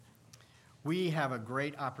We have a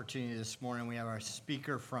great opportunity this morning. We have our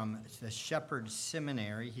speaker from the Shepherd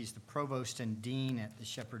Seminary. He's the provost and dean at the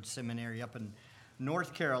Shepherd Seminary up in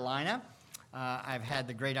North Carolina. I've had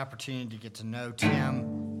the great opportunity to get to know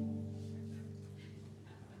Tim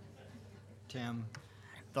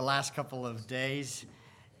the last couple of days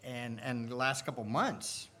and the last couple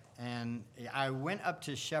months. And I went up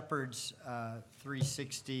to Shepherd's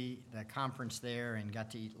 360, the conference there, and got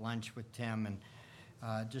to eat lunch with Tim. And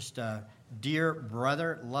just a dear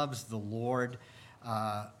brother, loves the Lord,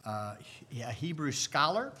 a Hebrew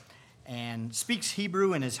scholar, and speaks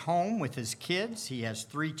Hebrew in his home with his kids. He has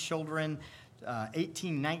 3 children,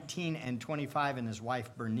 18, 19, and 25, and his wife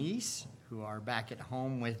Bernice, who are back at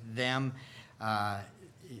home with them.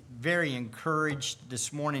 Very encouraged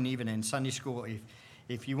this morning, even in Sunday school.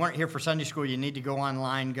 If you weren't here for Sunday school, you need to go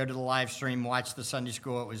online, go to the live stream, watch the Sunday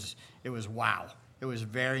school. It was wow. It was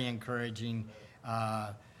very encouraging.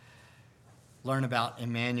 Learn about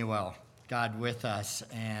Emmanuel, God with us,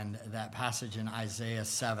 and that passage in Isaiah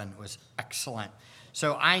 7 was excellent.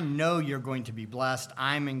 So I know you're going to be blessed.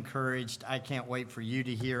 I'm encouraged. I can't wait for you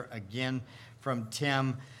to hear again from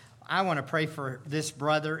Tim. I want to pray for this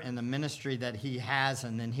brother and the ministry that he has,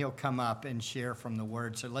 and then he'll come up and share from the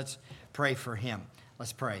Word. So let's pray for him.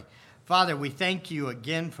 Let's pray. Father, we thank you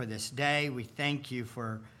again for this day. We thank you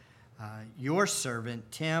for your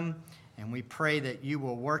servant, Tim. And we pray that you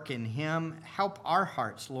will work in him. Help our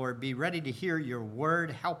hearts, Lord, be ready to hear your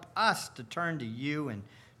word. Help us to turn to you and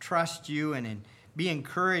trust you and be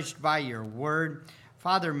encouraged by your word.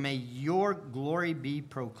 Father, may your glory be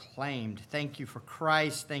proclaimed. Thank you for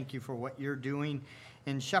Christ. Thank you for what you're doing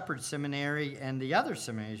in Shepherd Seminary and the other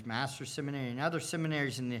seminaries, Master Seminary and other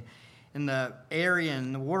seminaries in the area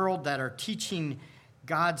and the world that are teaching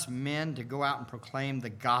God's men to go out and proclaim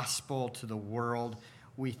the gospel to the world.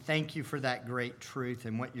 We thank you for that great truth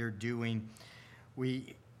and what you're doing.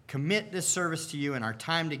 We commit this service to you and our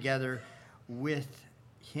time together with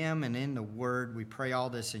him and in the word. We pray all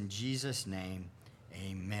this in Jesus' name.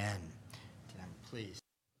 Amen. Tim, please.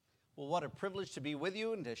 Well, what a privilege to be with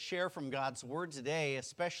you and to share from God's word today,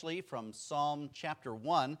 especially from Psalm chapter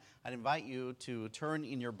 1. I'd invite you to turn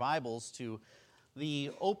in your Bibles to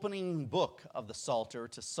the opening book of the Psalter,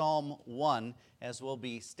 to Psalm 1, as we'll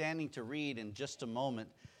be standing to read in just a moment.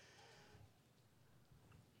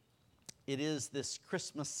 It is this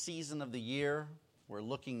Christmas season of the year. We're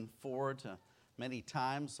looking forward to many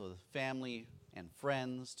times with family and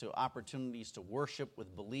friends, to opportunities to worship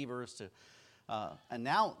with believers, to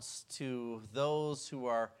announce to those who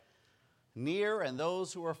are near and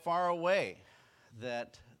those who are far away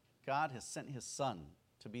that God has sent his Son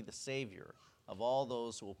to be the Savior of all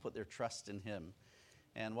those who will put their trust in him.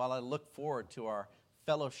 And while I look forward to our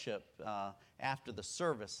fellowship after the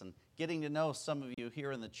service and getting to know some of you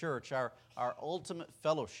here in the church, our ultimate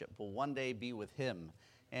fellowship will one day be with him.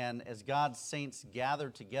 And as God's saints gather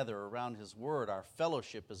together around his word, our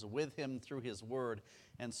fellowship is with him through his word.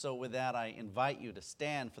 And so with that, I invite you to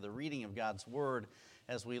stand for the reading of God's word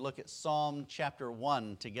as we look at Psalm chapter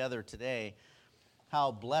 1 together today.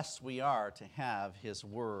 How blessed we are to have his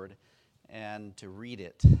word and to read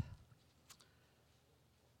it.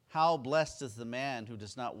 How blessed is the man who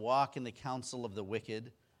does not walk in the counsel of the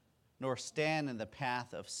wicked, nor stand in the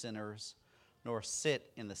path of sinners, nor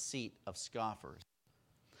sit in the seat of scoffers.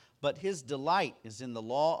 But his delight is in the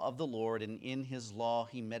law of the Lord, and in his law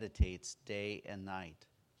he meditates day and night.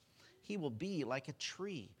 He will be like a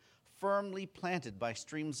tree firmly planted by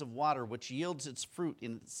streams of water, which yields its fruit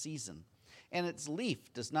in its season, and its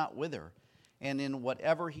leaf does not wither, and in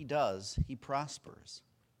whatever he does, he prospers.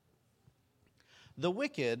 The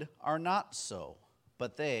wicked are not so,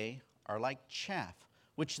 but they are like chaff,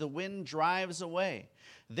 which the wind drives away.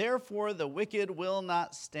 Therefore the wicked will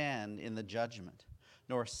not stand in the judgment,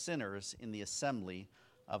 nor sinners in the assembly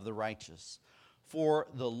of the righteous. For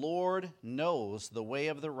the Lord knows the way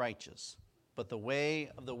of the righteous, but the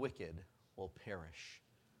way of the wicked will perish.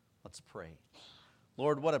 Let's pray.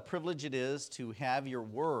 Lord, what a privilege it is to have your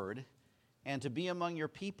word and to be among your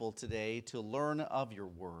people today to learn of your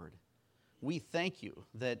word. We thank you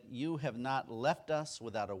that you have not left us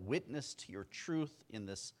without a witness to your truth in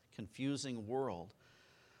this confusing world,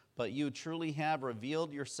 but you truly have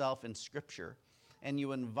revealed yourself in Scripture, and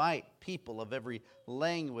you invite people of every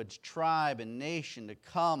language, tribe, and nation to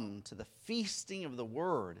come to the feasting of the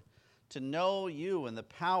word, to know you and the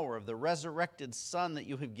power of the resurrected Son that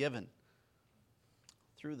you have given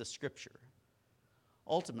through the Scripture.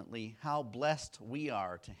 Ultimately, how blessed we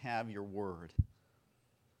are to have your word.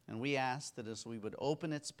 And we ask that as we would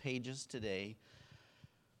open its pages today,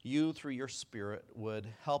 you, through your Spirit, would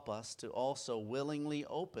help us to also willingly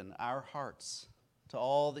open our hearts to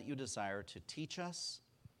all that you desire to teach us,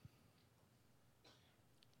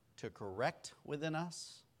 to correct within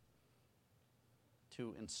us,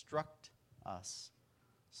 to instruct us,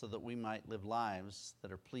 so that we might live lives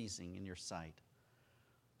that are pleasing in your sight.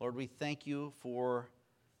 Lord, we thank you for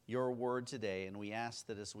your word today, and we ask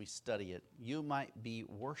that as we study it, you might be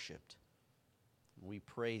worshiped. We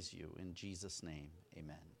praise you in Jesus' name.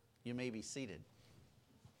 Amen. You may be seated.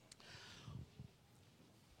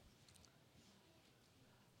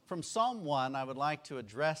 From Psalm 1, I would like to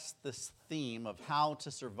address this theme of how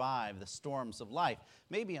to survive the storms of life.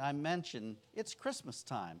 Maybe I mention it's Christmas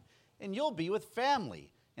time, and you'll be with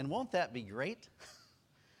family. And won't that be great?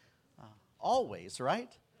 Always,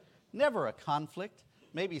 right? Never a conflict.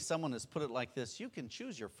 Maybe someone has put it like this: you can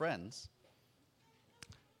choose your friends.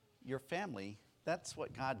 Your family, that's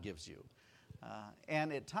what God gives you.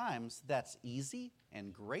 And at times, that's easy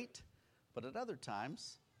and great, but at other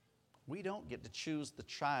times, we don't get to choose the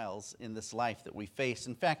trials in this life that we face.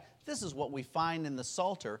 In fact, this is what we find in the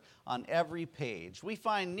Psalter on every page. We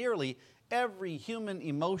find nearly every human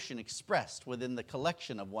emotion expressed within the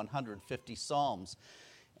collection of 150 Psalms.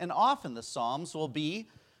 And often the Psalms will be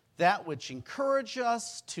that which encourage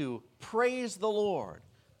us to praise the Lord,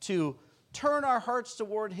 to turn our hearts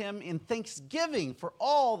toward Him in thanksgiving for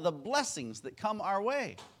all the blessings that come our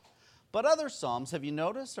way. But other Psalms, have you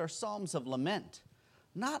noticed, are Psalms of lament.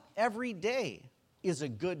 Not every day is a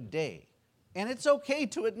good day. And it's okay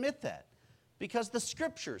to admit that, because the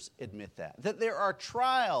Scriptures admit that there are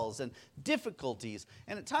trials and difficulties.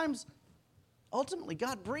 And at times, ultimately,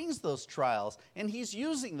 God brings those trials, and He's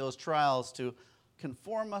using those trials to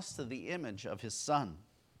conform us to the image of His Son.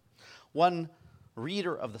 One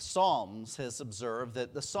reader of the Psalms has observed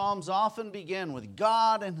that the Psalms often begin with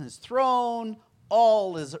God and His throne.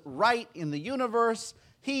 All is right in the universe.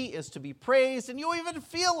 He is to be praised, and you even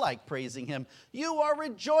feel like praising Him. You are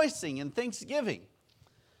rejoicing in thanksgiving.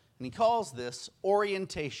 And he calls this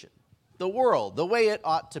orientation, the world, the way it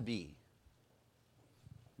ought to be.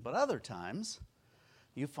 But other times,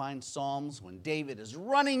 you find Psalms when David is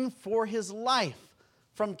running for his life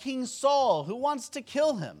from King Saul, who wants to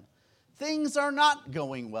kill him. Things are not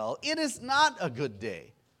going well. It is not a good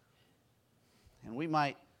day. And we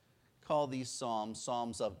might call these Psalms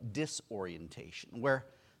Psalms of disorientation, where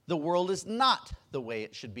the world is not the way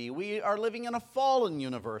it should be. We are living in a fallen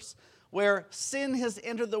universe where sin has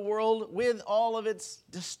entered the world with all of its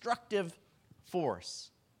destructive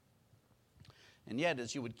force. And yet,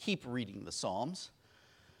 as you would keep reading the Psalms,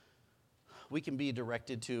 we can be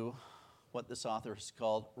directed to what this author has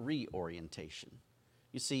called reorientation.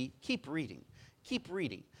 You see, keep reading,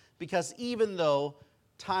 because even though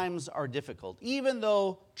times are difficult, even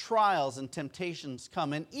though trials and temptations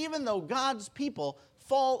come, and even though God's people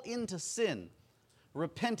fall into sin,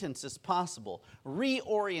 repentance is possible,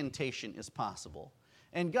 reorientation is possible,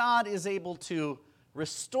 and God is able to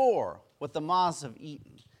restore what the moths have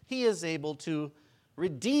eaten. He is able to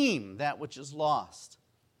redeem that which is lost,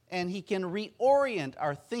 and He can reorient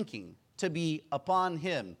our thinking to be upon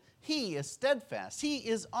Him. He is steadfast. He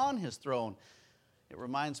is on His throne. It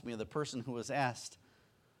reminds me of the person who was asked,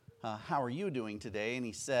 how are you doing today? And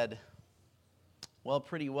he said, well,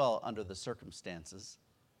 pretty well under the circumstances.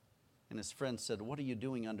 And his friend said, what are you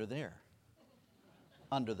doing under there?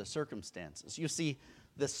 Under the circumstances. You see,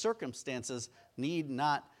 the circumstances need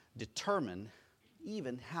not determine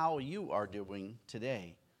even how you are doing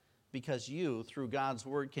today, because you, through God's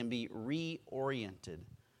word, can be reoriented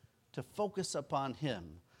to focus upon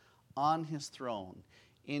Him, on His throne,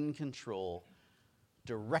 in control,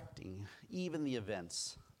 directing even the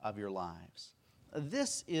events of your lives.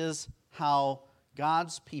 This is how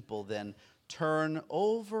God's people then turn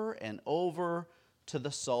over and over to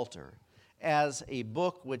the Psalter as a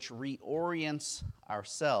book which reorients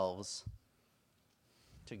ourselves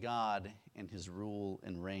to God and His rule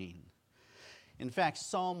and reign. In fact,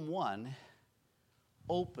 Psalm 1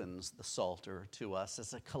 opens the Psalter to us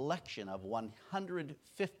as a collection of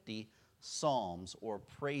 150 psalms or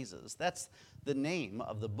praises. That's the name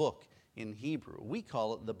of the book in Hebrew. We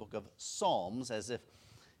call it the book of Psalms, as if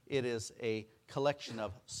it is a collection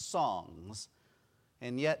of songs.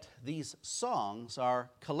 And yet these songs are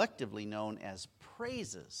collectively known as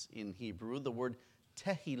praises in Hebrew. The word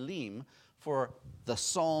Tehillim for the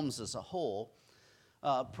Psalms as a whole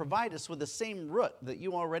provide us with the same root that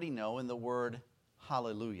you already know in the word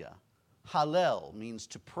hallelujah. Hallel means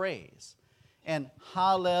to praise. And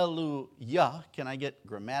hallelujah, can I get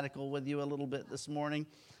grammatical with you a little bit this morning?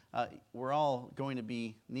 we're all going to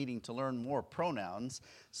be needing to learn more pronouns,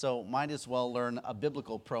 so might as well learn a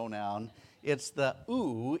biblical pronoun. It's the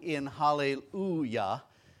oo in hallelujah.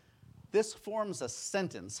 This forms a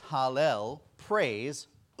sentence, hallel, praise.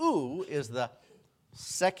 Oo is the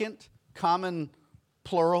second common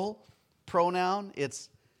plural pronoun. It's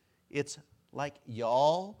like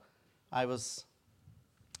y'all. I was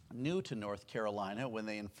new to North Carolina when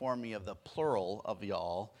they informed me of the plural of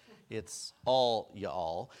y'all. It's all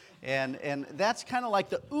y'all. And that's kind of like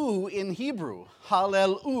the oo in Hebrew.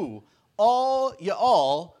 Hallel-oo. All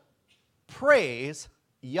y'all praise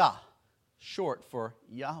Yah, short for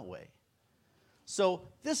Yahweh. So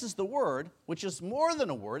this is the word, which is more than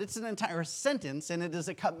a word. It's an entire sentence, and it is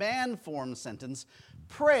a command form sentence.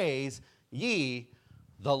 Praise ye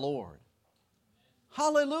the Lord.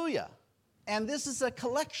 Hallelujah. And this is a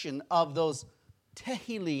collection of those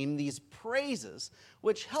Tehillim, these praises,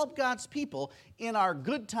 which help God's people in our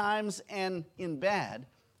good times and in bad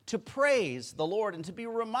to praise the Lord and to be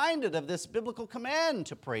reminded of this biblical command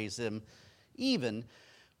to praise Him, even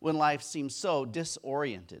when life seems so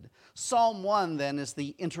disoriented. Psalm 1, then, is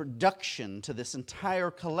the introduction to this entire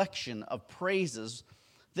collection of praises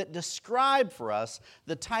that describe for us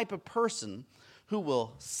the type of person who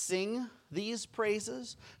will sing these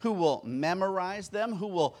praises, who will memorize them, who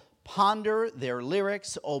will ponder their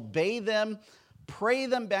lyrics, obey them, pray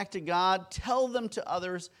them back to God, tell them to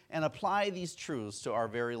others, and apply these truths to our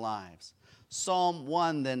very lives. Psalm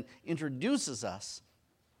 1 then introduces us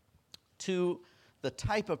to the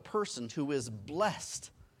type of person who is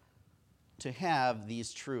blessed to have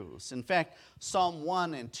these truths. In fact, Psalm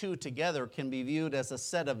 1 and 2 together can be viewed as a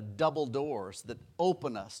set of double doors that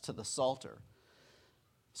open us to the Psalter.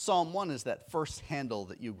 Psalm 1 is that first handle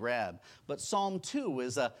that you grab, but Psalm 2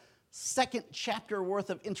 is a second chapter worth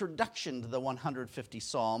of introduction to the 150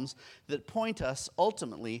 Psalms that point us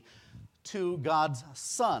ultimately to God's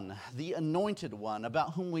Son, the Anointed One,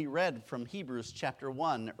 about whom we read from Hebrews chapter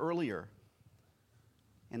 1 earlier.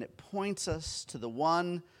 And it points us to the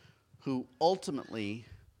one who ultimately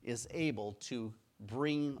is able to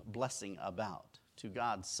bring blessing about, to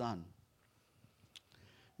God's Son.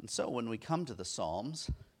 And so when we come to the Psalms,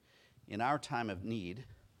 in our time of need,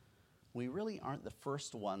 we really aren't the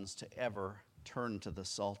first ones to ever turn to the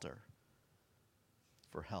Psalter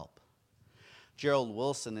for help. Gerald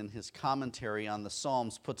Wilson, in his commentary on the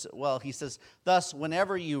Psalms, puts it well. He says, thus,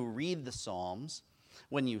 whenever you read the Psalms,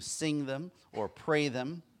 when you sing them or pray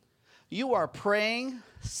them, you are praying,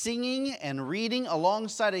 singing, and reading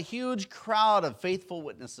alongside a huge crowd of faithful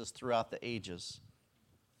witnesses throughout the ages.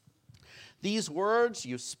 These words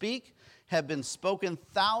you speak have been spoken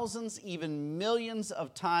thousands, even millions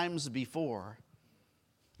of times before,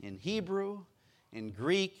 in Hebrew, in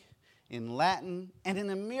Greek, in Latin, and in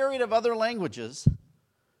a myriad of other languages.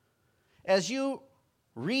 As you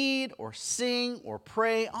read or sing or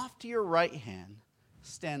pray, off to your right hand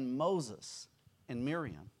stand Moses and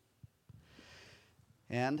Miriam.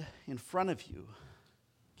 And in front of you,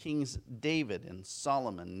 Kings David and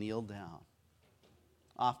Solomon kneel down.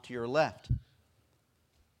 Off to your left,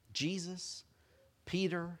 Jesus,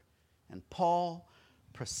 Peter, and Paul,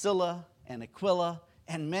 Priscilla, and Aquila,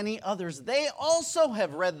 and many others. They also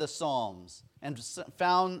have read the Psalms and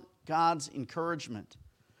found God's encouragement.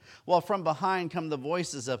 While from behind come the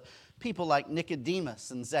voices of people like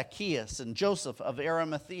Nicodemus and Zacchaeus and Joseph of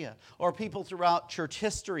Arimathea, or people throughout church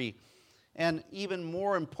history. And even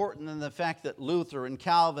more important than the fact that Luther and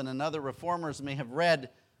Calvin and other reformers may have read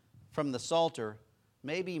from the Psalter,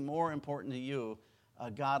 maybe more important to you, a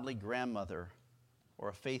godly grandmother or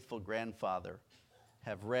a faithful grandfather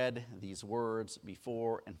have read these words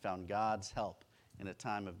before and found God's help in a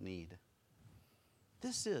time of need.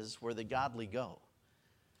 This is where the godly go.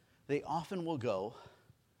 They often will go,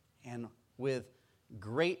 and with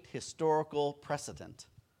great historical precedent,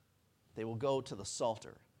 they will go to the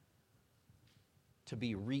Psalter to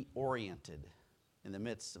be reoriented in the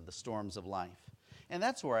midst of the storms of life. And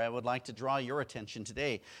that's where I would like to draw your attention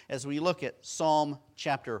today as we look at Psalm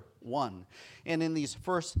chapter 1. And in these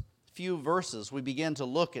first few verses, we begin to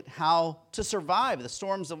look at how to survive the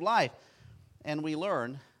storms of life. And we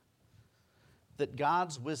learn that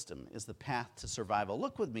God's wisdom is the path to survival.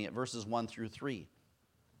 Look with me at verses 1 through 3.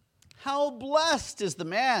 How blessed is the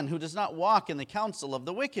man who does not walk in the counsel of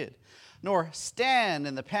the wicked, nor stand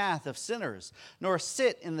in the path of sinners, nor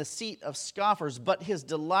sit in the seat of scoffers, but his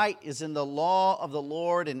delight is in the law of the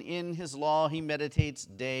Lord, and in his law he meditates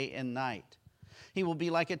day and night. He will be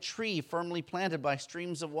like a tree firmly planted by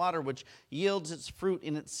streams of water, which yields its fruit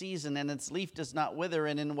in its season, and its leaf does not wither,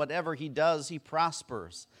 and in whatever he does, he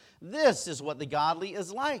prospers. This is what the godly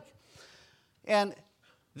is like. And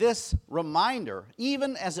this reminder,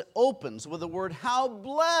 even as it opens with the word, how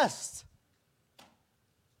blessed,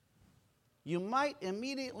 you might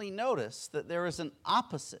immediately notice that there is an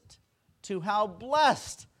opposite to how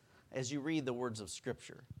blessed as you read the words of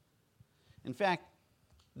Scripture. In fact,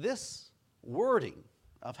 this wording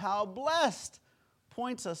of how blessed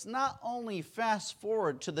points us not only fast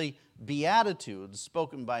forward to the Beatitudes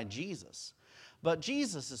spoken by Jesus, but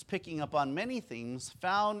Jesus is picking up on many themes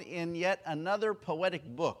found in yet another poetic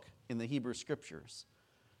book in the Hebrew Scriptures,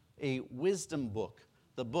 a wisdom book,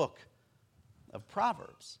 the book of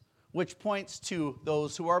Proverbs, which points to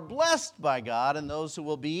those who are blessed by God and those who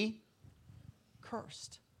will be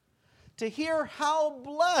cursed. To hear how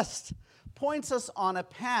blessed points us on a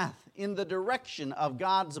path in the direction of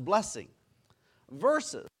God's blessing,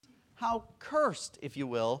 versus how cursed, if you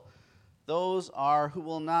will, those are who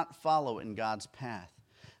will not follow in God's path.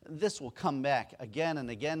 This will come back again and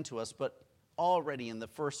again to us, but already in the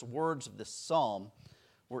first words of this psalm,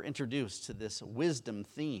 we're introduced to this wisdom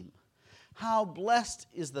theme. How blessed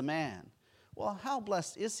is the man? Well, how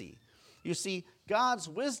blessed is he? You see, God's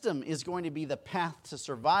wisdom is going to be the path to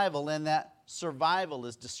survival, and that survival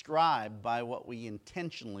is described by what we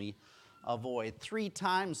intentionally avoid. 3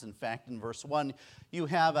 times, in fact, in verse 1, you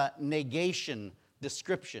have a negation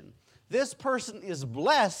description. This person is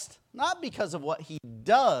blessed not because of what he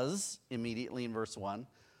does immediately in verse 1,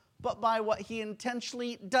 but by what he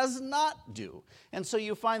intentionally does not do. And so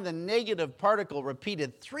you find the negative particle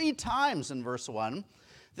repeated 3 times in verse 1,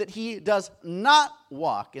 that he does not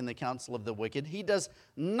walk in the counsel of the wicked, he does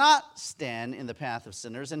not stand in the path of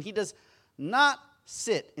sinners, and he does not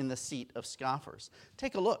sit in the seat of scoffers.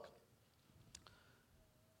 Take a look.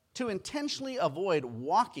 To intentionally avoid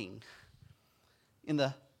walking in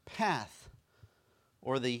the path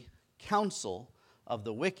or the counsel of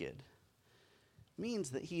the wicked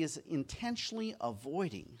means that he is intentionally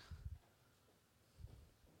avoiding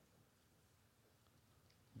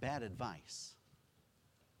bad advice,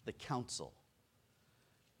 the counsel.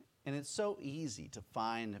 And it's so easy to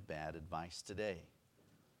find bad advice today.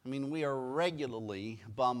 I mean, we are regularly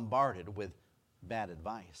bombarded with bad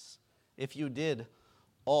advice. If you did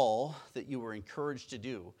all that you were encouraged to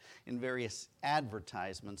do in various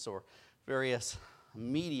advertisements or various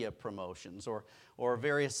media promotions or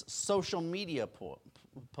various social media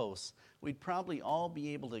posts, we'd probably all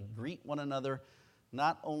be able to greet one another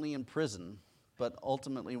not only in prison, but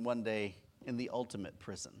ultimately one day in the ultimate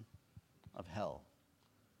prison of hell.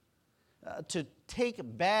 To take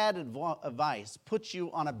bad advice puts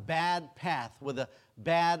you on a bad path with a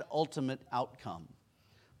bad ultimate outcome.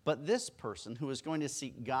 But this person who is going to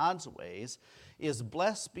seek God's ways is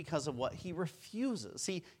blessed because of what he refuses.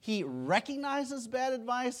 He recognizes bad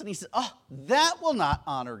advice and he says, oh, that will not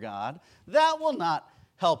honor God. That will not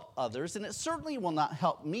help others. And it certainly will not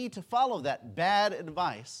help me to follow that bad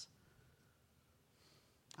advice.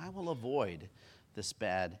 I will avoid this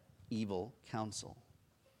bad, evil counsel.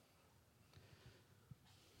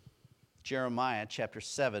 Jeremiah chapter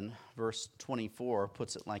 7, verse 24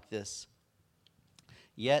 puts it like this.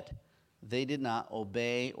 Yet they did not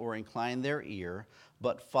obey or incline their ear,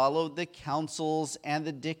 but followed the counsels and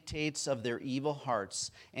the dictates of their evil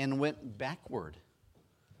hearts and went backward,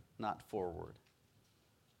 not forward.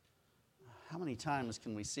 How many times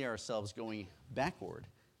can we see ourselves going backward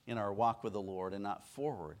in our walk with the Lord and not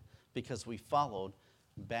forward because we followed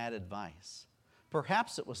bad advice?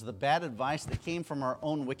 Perhaps it was the bad advice that came from our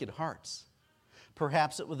own wicked hearts.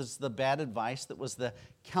 Perhaps it was the bad advice that was the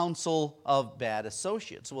counsel of bad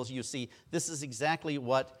associates. Well, you see, this is exactly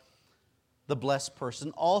what the blessed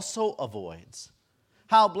person also avoids.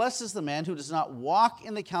 How blessed is the man who does not walk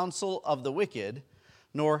in the counsel of the wicked,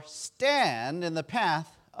 nor stand in the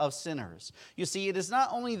path of sinners. You see, it is not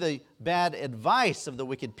only the bad advice of the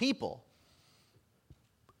wicked people,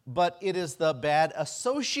 but it is the bad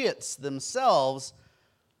associates themselves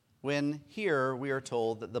when here we are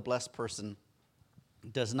told that the blessed person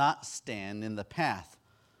does not stand in the path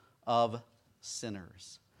of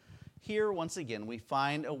sinners. Here, once again, we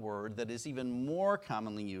find a word that is even more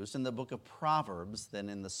commonly used in the book of Proverbs than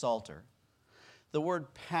in the Psalter. The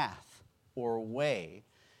word path or way,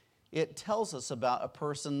 it tells us about a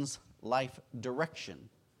person's life direction.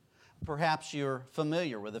 Perhaps you're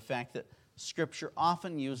familiar with the fact that Scripture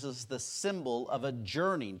often uses the symbol of a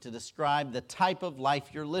journey to describe the type of life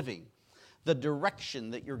you're living, the direction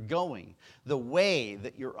that you're going, the way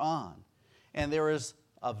that you're on. And there is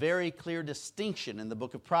a very clear distinction in the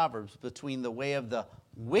book of Proverbs between the way of the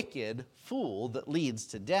wicked fool that leads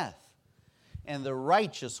to death and the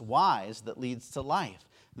righteous wise that leads to life.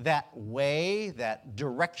 That way, that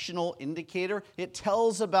directional indicator, it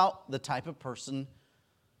tells about the type of person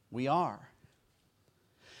we are.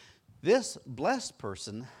 This blessed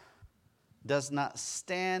person does not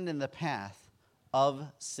stand in the path of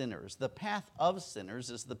sinners. The path of sinners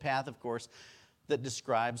is the path, of course, that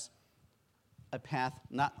describes a path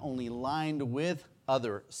not only lined with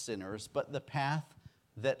other sinners, but the path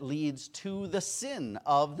that leads to the sin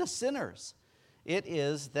of the sinners. It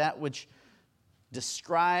is that which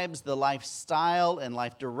describes the lifestyle and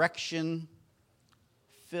life direction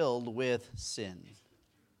filled with sin.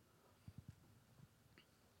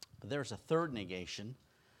 But there's a third negation.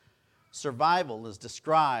 Survival is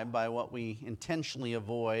described by what we intentionally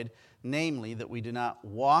avoid, namely that we do not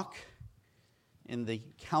walk in the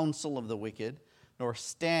counsel of the wicked, nor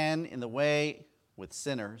stand in the way with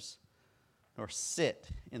sinners, nor sit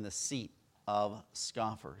in the seat of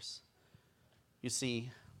scoffers. You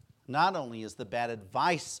see, not only is the bad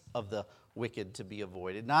advice of the wicked to be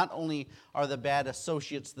avoided, not only are the bad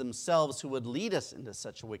associates themselves who would lead us into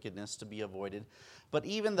such wickedness to be avoided, but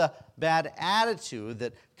even the bad attitude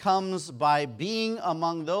that comes by being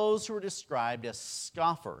among those who are described as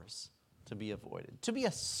scoffers to be avoided. To be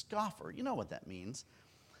a scoffer, you know what that means.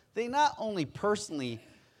 They not only personally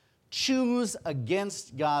choose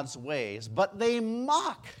against God's ways, but they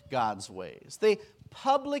mock God's ways. They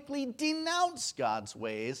publicly denounce God's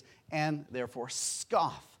ways and therefore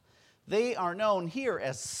scoff. They are known here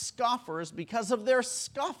as scoffers because of their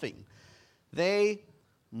scoffing. They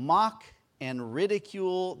mock and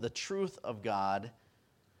ridicule the truth of God.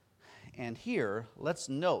 And here, let's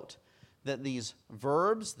note that these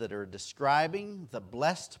verbs that are describing the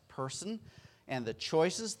blessed person and the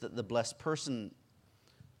choices that the blessed person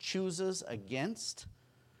chooses against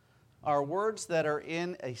are words that are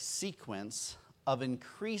in a sequence of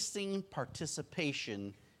increasing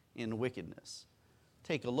participation in wickedness.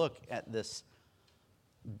 Take a look at this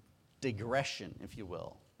digression, if you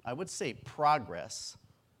will. I would say progress,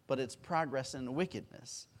 but it's progress in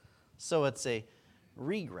wickedness. So it's a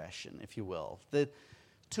regression, if you will.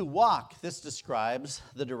 To walk, this describes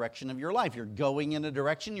the direction of your life. You're going in a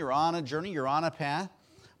direction, you're on a journey, you're on a path.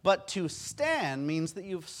 But to stand means that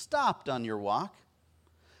you've stopped on your walk.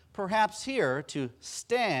 Perhaps here, to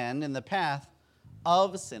stand in the path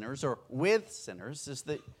of sinners or with sinners is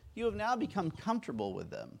that you have now become comfortable with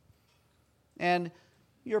them. And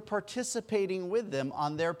you're participating with them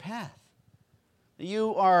on their path.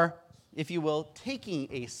 You are, if you will, taking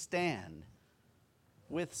a stand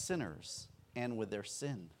with sinners and with their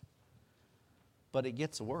sin. But it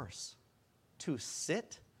gets worse. To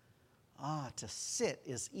sit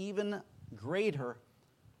is even greater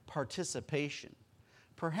participation.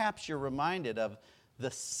 Perhaps you're reminded of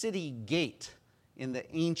the city gate in the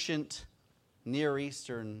ancient Near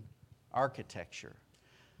Eastern architecture.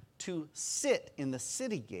 To sit in the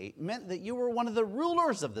city gate meant that you were one of the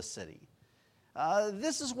rulers of the city.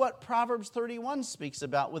 This is what Proverbs 31 speaks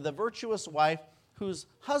about, with a virtuous wife whose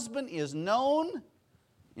husband is known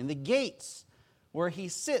in the gates where he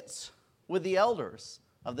sits with the elders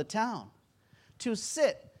of the town. To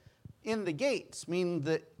sit in the gates means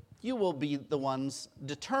that you will be the ones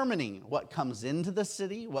determining what comes into the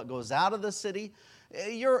city, what goes out of the city.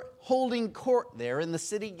 You're holding court there in the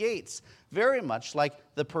city gates, very much like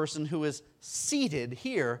the person who is seated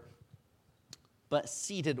here, but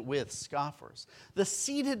seated with scoffers. The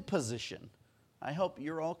seated position, I hope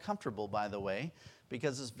you're all comfortable, by the way,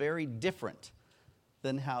 because it's very different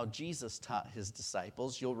than how Jesus taught his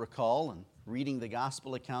disciples. You'll recall in reading the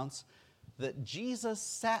gospel accounts that Jesus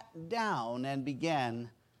sat down and began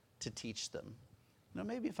to teach them.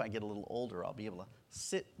 Maybe if I get a little older, I'll be able to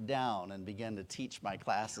sit down and begin to teach my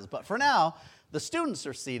classes. But for now, the students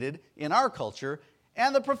are seated in our culture,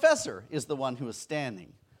 and the professor is the one who is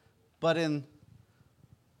standing. But in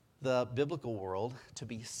the biblical world, to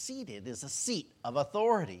be seated is a seat of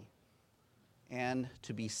authority. And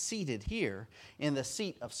to be seated here in the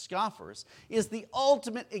seat of scoffers is the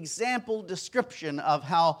ultimate example description of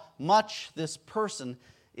how much this person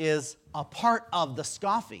is a part of the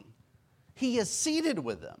scoffing. He is seated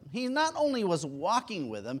with them. He not only was walking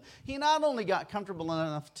with them, he not only got comfortable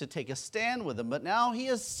enough to take a stand with them, but now he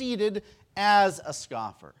is seated as a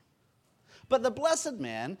scoffer. But the blessed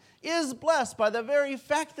man is blessed by the very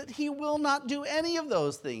fact that he will not do any of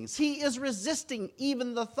those things. He is resisting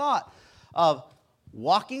even the thought of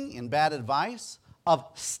walking in bad advice, of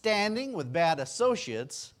standing with bad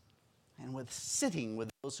associates, and with sitting with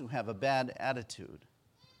those who have a bad attitude.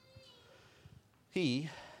 He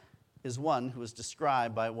is one who is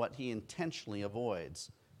described by what he intentionally avoids,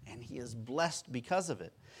 and he is blessed because of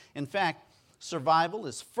it. In fact, survival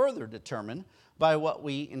is further determined by what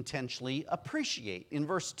we intentionally appreciate. In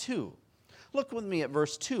verse 2, look with me at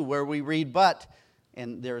verse 2 where we read, "But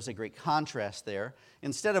And there is a great contrast there.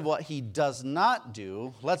 Instead of what he does not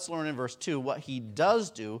do, let's learn in verse 2 what he does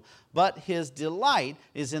do. But his delight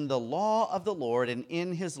is in the law of the Lord, and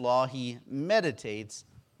in his law he meditates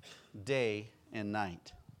day and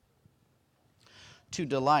night. To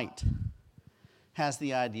delight has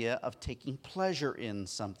the idea of taking pleasure in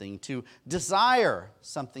something, to desire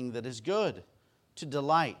something that is good, to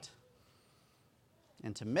delight.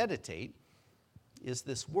 And to meditate is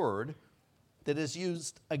this word that is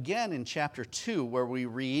used again in chapter 2, where we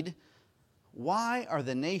read, "Why are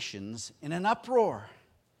the nations in an uproar,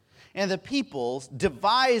 and the peoples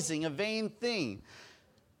devising a vain thing?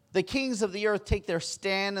 The kings of the earth take their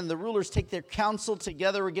stand, and the rulers take their counsel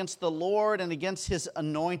together against the Lord and against his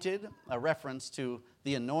anointed," a reference to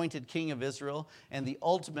the anointed king of Israel and the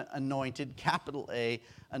ultimate anointed, capital A,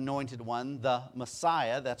 anointed one, the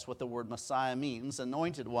Messiah. That's what the word Messiah means,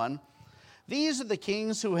 anointed one. "These are the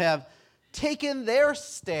kings who have taken their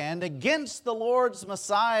stand against the Lord's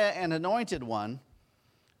Messiah and anointed one,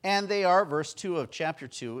 and they are," verse 2 of chapter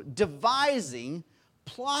 2, "devising,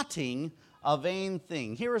 plotting a vain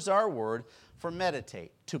thing." Here is our word for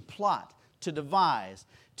meditate: to plot, to devise,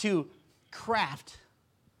 to craft,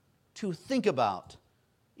 to think about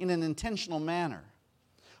in an intentional manner.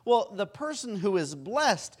 Well, the person who is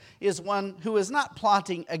blessed is one who is not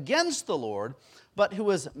plotting against the Lord, but who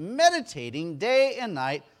is meditating day and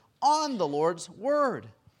night on the Lord's word.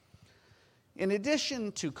 In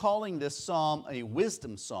addition to calling this psalm a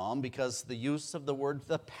wisdom psalm, because the use of the word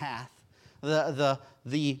the path,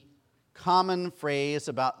 the common phrase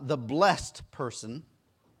about the blessed person,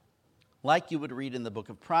 like you would read in the book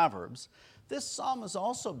of Proverbs, this psalm has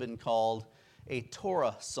also been called a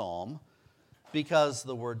Torah psalm, because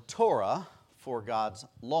the word Torah, for God's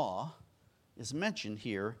law, is mentioned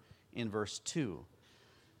here in verse 2.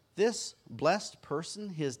 This blessed person,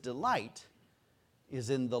 his delight is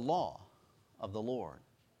in the law of the Lord.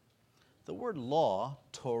 The word law,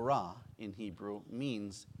 Torah in Hebrew,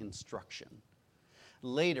 means instruction.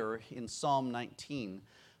 Later in Psalm 19,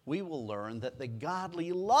 we will learn that the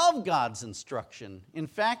godly love God's instruction. In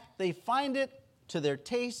fact, they find it to their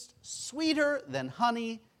taste sweeter than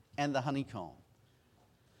honey and the honeycomb.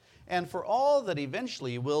 And for all that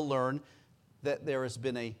eventually we'll learn that there has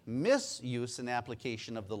been a misuse and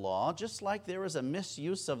application of the law, just like there is a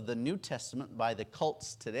misuse of the New Testament by the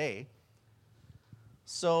cults today.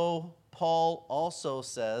 So Paul also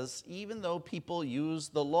says, even though people use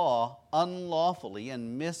the law unlawfully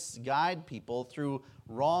and misguide people through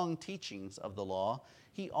wrong teachings of the law,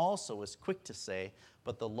 he also is quick to say,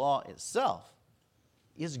 but the law itself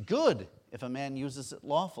is good if a man uses it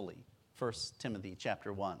lawfully. 1 Timothy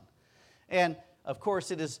chapter 1. And of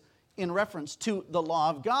course it is in reference to the law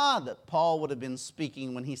of God that Paul would have been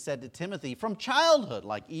speaking when he said to Timothy from childhood,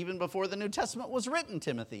 like even before the New Testament was written,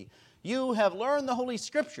 Timothy, "You have learned the Holy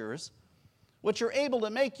Scriptures, which are able to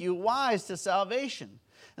make you wise to salvation."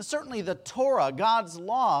 And certainly the Torah, God's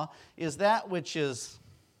law, is that which is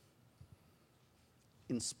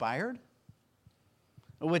inspired,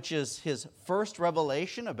 which is his first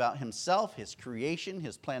revelation about himself, his creation,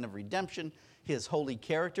 his plan of redemption, his holy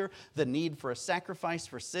character, the need for a sacrifice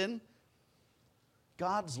for sin.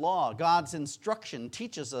 God's law, God's instruction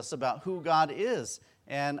teaches us about who God is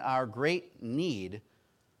and our great need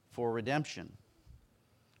for redemption.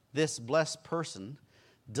 This blessed person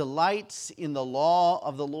delights in the law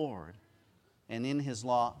of the Lord, and in his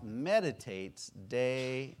law meditates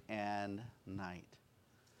day and night.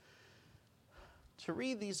 To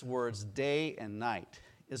read these words day and night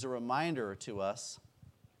is a reminder to us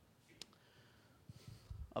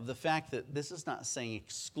of the fact that this is not saying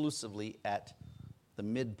exclusively at the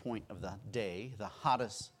midpoint of the day, the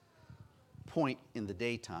hottest point in the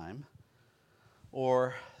daytime,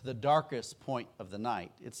 or the darkest point of the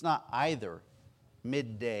night. It's not either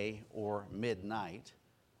midday or midnight.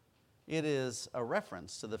 It is a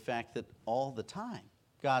reference to the fact that all the time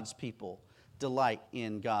God's people delight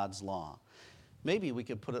in God's law. Maybe we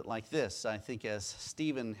could put it like this. I think as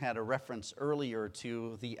Stephen had a reference earlier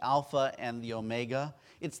to the Alpha and the Omega,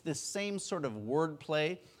 it's this same sort of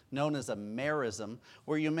wordplay known as a merism,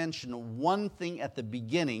 where you mention one thing at the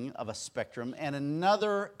beginning of a spectrum and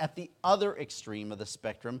another at the other extreme of the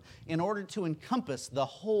spectrum in order to encompass the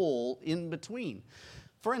whole in between.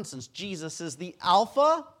 For instance, Jesus is the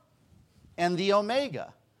Alpha and the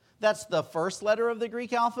Omega. That's the first letter of the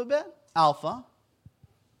Greek alphabet, Alpha,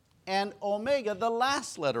 and Omega, the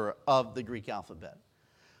last letter of the Greek alphabet.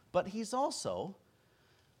 But he's also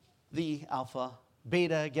the Alpha,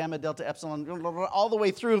 Beta, Gamma, Delta, Epsilon, all the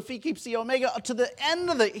way through. If he keeps the Omega to the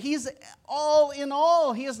end of he's all in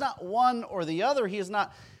all. He is not one or the other. He is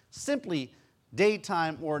not simply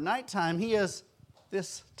daytime or nighttime, he is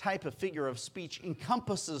this type of figure of speech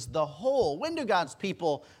encompasses the whole. When do God's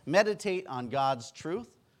people meditate on God's truth?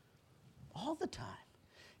 All the time.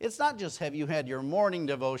 It's not just have you had your morning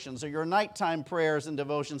devotions or your nighttime prayers and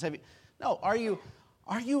devotions. No, are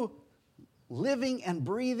you living and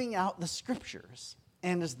breathing out the Scriptures?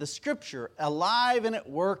 And is the Scripture alive and at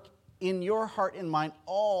work in your heart and mind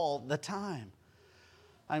all the time?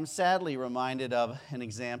 I'm sadly reminded of an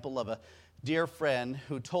example of a dear friend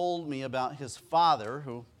who told me about his father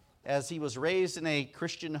who, as he was raised in a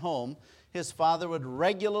Christian home, his father would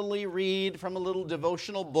regularly read from a little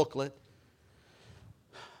devotional booklet,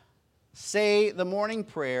 say the morning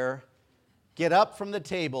prayer, get up from the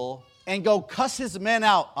table, and go cuss his men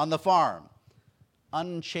out on the farm,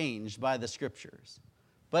 unchanged by the Scriptures.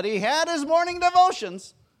 But he had his morning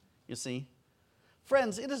devotions, you see.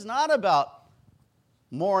 Friends, it is not about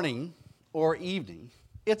morning or evening.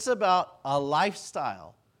 It's about a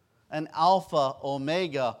lifestyle, an alpha,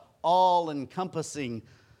 omega, all-encompassing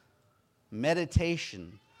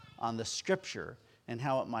meditation on the Scripture and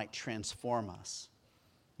how it might transform us.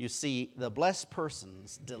 You see, the blessed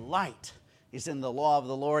person's delight is in the law of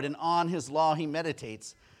the Lord, and on his law he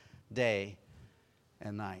meditates day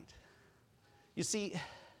and night. You see,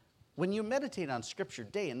 when you meditate on Scripture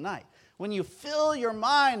day and night, when you fill your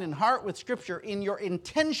mind and heart with Scripture in your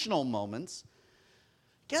intentional moments,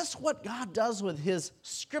 guess what God does with his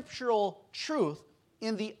scriptural truth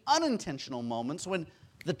in the unintentional moments when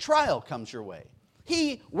the trial comes your way?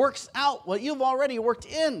 He works out what you've already worked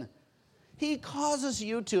in. He causes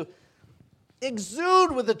you to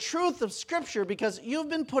exude with the truth of Scripture because you've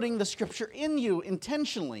been putting the Scripture in you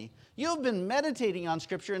intentionally. You've been meditating on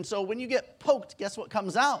Scripture, and so when you get poked, guess what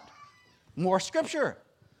comes out? More Scripture.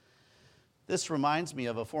 This reminds me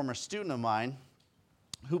of a former student of mine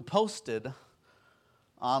who posted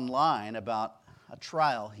online about a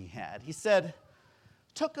trial he had. He said,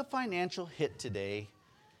 "Took a financial hit today,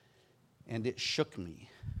 and it shook me."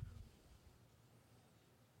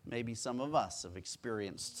 Maybe some of us have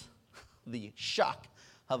experienced the shock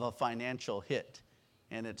of a financial hit,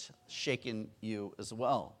 and it's shaken you as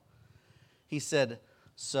well. He said,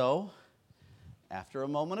 so, after a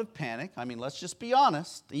moment of panic, let's just be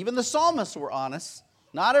honest. Even the psalmists were honest.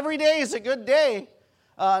 Not every day is a good day.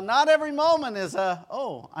 Not every moment is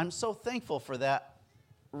I'm so thankful for that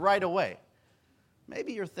right away.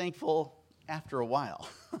 Maybe you're thankful after a while,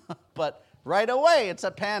 but right away it's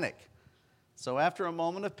a panic. So after a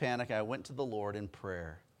moment of panic, I went to the Lord in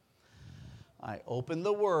prayer. I opened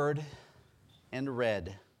the Word and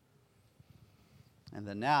read, and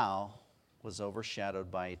the now was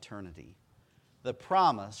overshadowed by eternity. The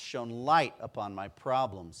promise shone light upon my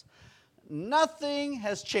problems. Nothing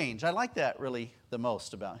has changed. I like that really the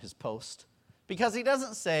most about his post. Because he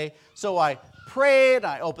doesn't say, so I prayed,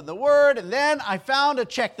 I opened the Word, and then I found a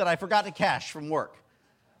check that I forgot to cash from work.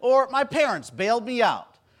 Or my parents bailed me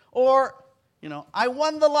out. Or, I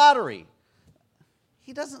won the lottery.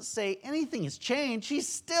 He doesn't say anything has changed. He's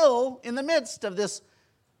still in the midst of this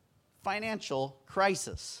financial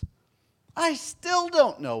crisis. I still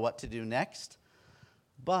don't know what to do next,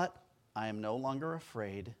 but I am no longer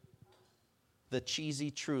afraid. The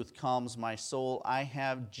cheesy truth calms my soul. I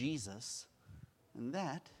have Jesus, and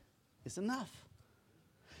that is enough.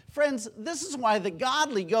 Friends, this is why the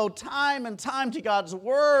godly go time and time to God's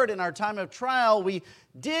Word in our time of trial. We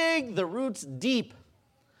dig the roots deep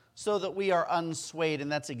so that we are unswayed,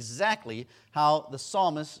 and that's exactly how the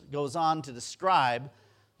psalmist goes on to describe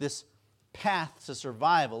this path to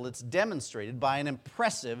survival. It's demonstrated by an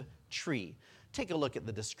impressive tree. Take a look at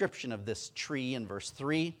the description of this tree in verse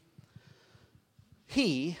 3.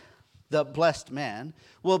 He, the blessed man,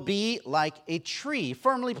 will be like a tree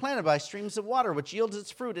firmly planted by streams of water, which yields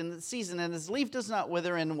its fruit in its season, and his leaf does not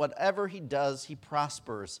wither, and whatever he does, he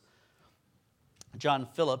prospers. John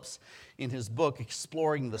Phillips, in his book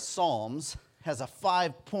Exploring the Psalms, has a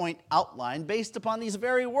 5-point outline based upon these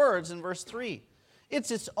very words in verse 3.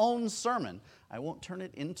 It's its own sermon. I won't turn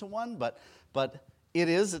it into one, but it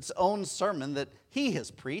is its own sermon that he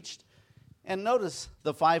has preached. And notice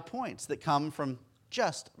the 5 points that come from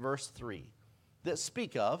just verse 3 that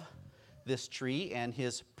speak of this tree and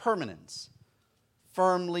his permanence,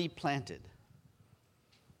 firmly planted.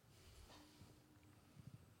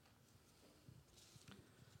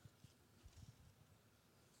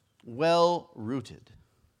 Well-rooted.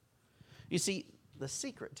 You see, the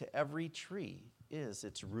secret to every tree is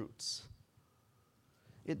its roots.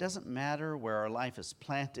 It doesn't matter where our life is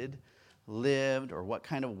planted, lived, or what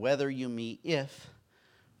kind of weather you meet if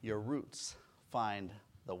your roots find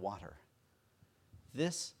the water.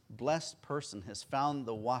 This blessed person has found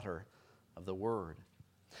the water of the word.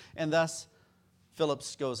 And thus,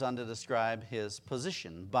 Phillips goes on to describe his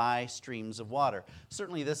position by streams of water.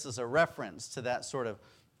 Certainly this is a reference to that sort of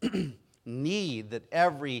need that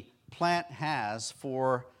every plant has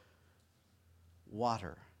for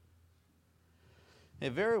water.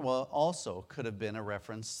 It very well also could have been a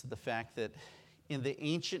reference to the fact that in the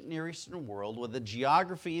ancient Near Eastern world, with the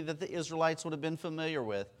geography that the Israelites would have been familiar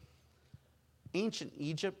with, ancient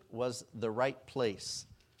Egypt was the right place.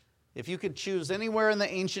 If you could choose anywhere in the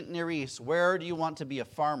ancient Near East, where do you want to be a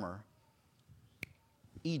farmer?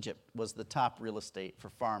 Egypt was the top real estate for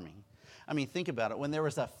farming. I mean, think about it. When there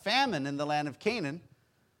was a famine in the land of Canaan,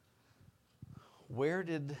 where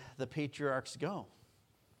did the patriarchs go?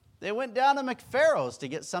 They went down to McPharo's to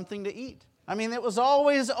get something to eat. I mean, it was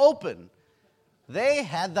always open. They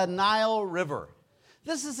had the Nile River.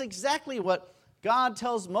 This is exactly what God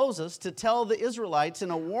tells Moses to tell the Israelites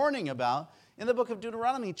in a warning about in the book of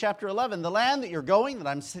Deuteronomy chapter 11. The land that you're going, that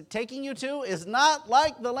I'm taking you to, is not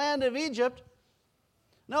like the land of Egypt.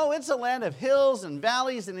 No, it's a land of hills and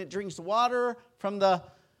valleys, and it drinks water from the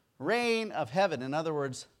rain of heaven. In other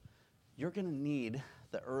words, you're going to need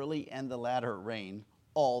the early and the latter rain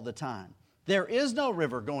all the time. There is no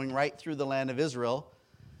river going right through the land of Israel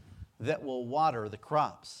that will water the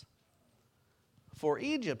crops. For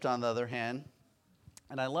Egypt, on the other hand,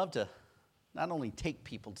 and I love to not only take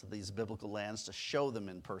people to these biblical lands to show them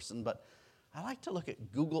in person, but I like to look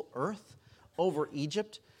at Google Earth over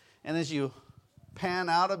Egypt. And as you pan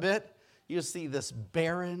out a bit, you see this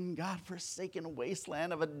barren, God-forsaken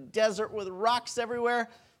wasteland of a desert with rocks everywhere.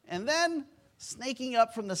 And then, snaking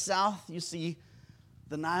up from the south, you see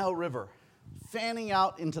the Nile River, fanning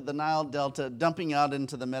out into the Nile Delta, dumping out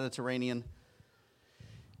into the Mediterranean.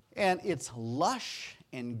 And it's lush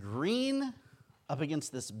and green up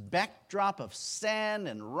against this backdrop of sand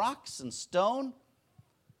and rocks and stone.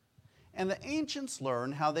 And the ancients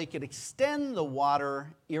learned how they could extend the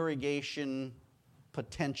water irrigation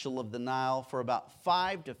potential of the Nile for about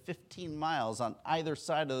 5 to 15 miles on either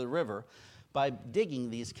side of the river by digging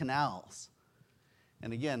these canals.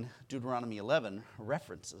 And again, Deuteronomy 11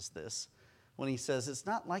 references this when he says, it's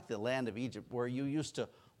not like the land of Egypt where you used to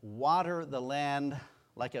water the land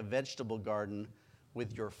like a vegetable garden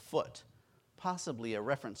with your foot. Possibly a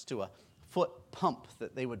reference to a foot pump,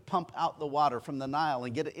 that they would pump out the water from the Nile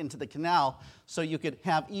and get it into the canal so you could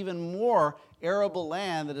have even more arable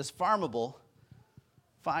land that is farmable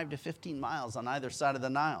 5 to 15 miles on either side of the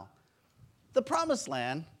Nile. The promised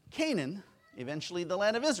land, Canaan, eventually the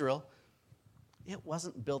land of Israel, it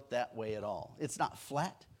wasn't built that way at all. It's not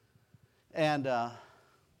flat. And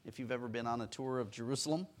if you've ever been on a tour of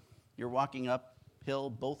Jerusalem, you're walking uphill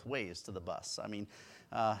both ways to the bus. I mean,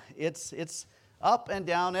 it's up and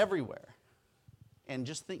down everywhere. And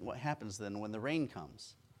just think what happens then when the rain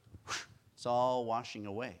comes. It's all washing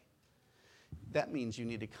away. That means you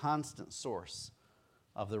need a constant source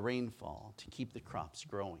of the rainfall to keep the crops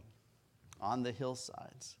growing on the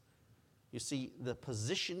hillsides. You see, the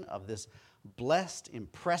position of this blessed,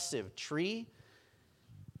 impressive tree,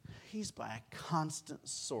 he's by a constant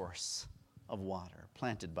source of water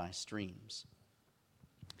planted by streams.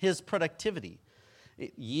 His productivity,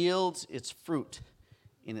 it yields its fruit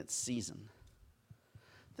in its season.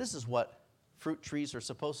 This is what fruit trees are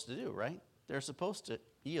supposed to do, right? They're supposed to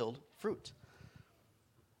yield fruit.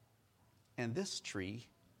 And this tree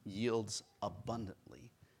yields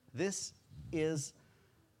abundantly. This is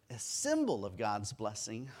a symbol of God's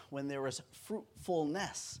blessing when there is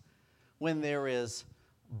fruitfulness, when there is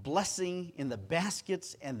blessing in the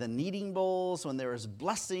baskets and the kneading bowls, when there is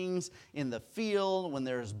blessings in the field, when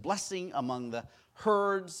there is blessing among the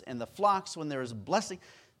herds and the flocks, when there is blessing.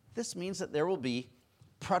 This means that there will be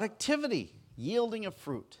productivity, yielding of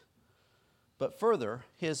fruit. But further,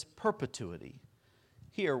 his perpetuity.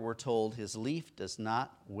 Here we're told his leaf does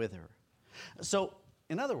not wither. So,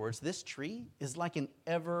 in other words, this tree is like an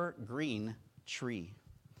evergreen tree.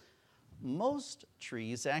 Most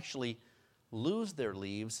trees actually lose their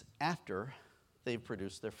leaves after they've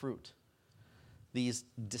produced their fruit. These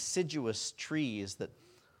deciduous trees that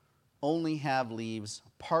only have leaves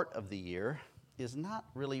part of the year is not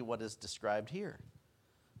really what is described here.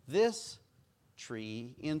 This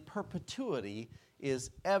tree in perpetuity is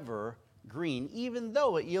evergreen, even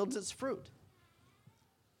though it yields its fruit.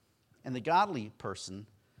 And the godly person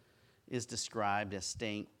is described as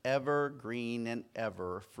staying ever green and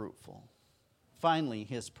ever fruitful. Finally,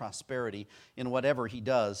 his prosperity. In whatever he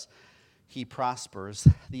does, he prospers.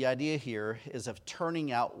 The idea here is of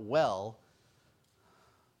turning out well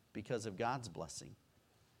because of God's blessing.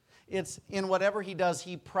 It's in whatever he does,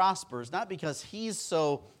 he prospers, not because he's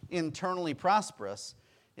so internally prosperous.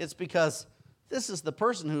 It's because this is the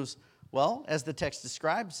person who's, well, as the text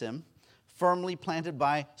describes him, firmly planted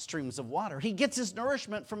by streams of water. He gets his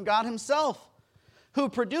nourishment from God himself, who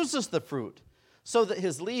produces the fruit, so that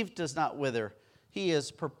his leaf does not wither. He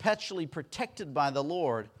is perpetually protected by the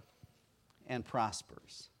Lord and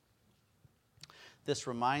prospers. This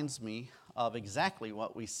reminds me of exactly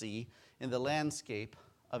what we see in the landscape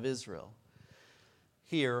of Israel.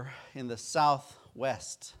 Here in the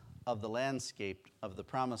southwest of the landscape of the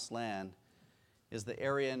Promised Land is the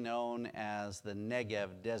area known as the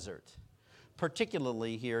Negev Desert.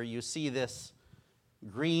 Particularly here, you see this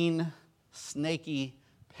green, snaky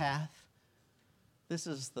path. This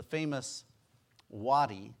is the famous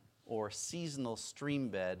wadi, or seasonal stream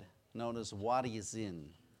bed, known as Wadi Zin.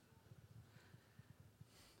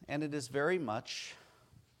 And it is very much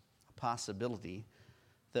a possibility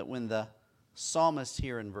that when the psalmist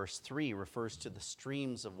here in verse 3 refers to the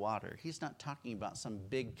streams of water, he's not talking about some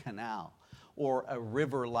big canal or a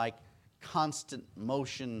river like constant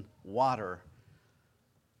motion water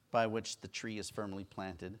by which the tree is firmly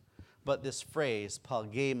planted. But this phrase,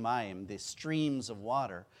 palgei mayim, the streams of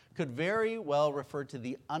water, could very well refer to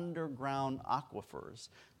the underground aquifers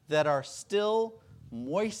that are still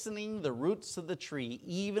moistening the roots of the tree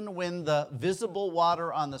even when the visible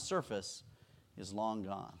water on the surface is long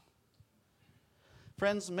gone.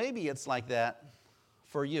 Friends, maybe it's like that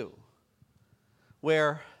for you,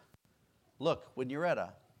 where, look, when you're at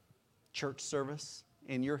a church service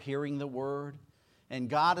and you're hearing the word, and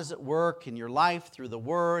God is at work in your life through the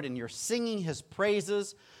word, and you're singing his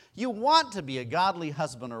praises, you want to be a godly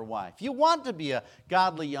husband or wife. You want to be a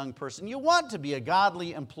godly young person. You want to be a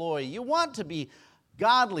godly employee. You want to be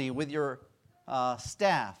godly with your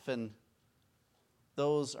staff and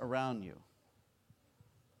those around you.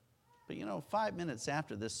 But 5 minutes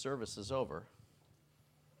after this service is over,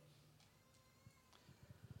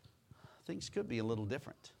 things could be a little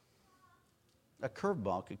different. A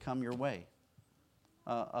curveball could come your way.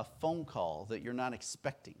 A phone call that you're not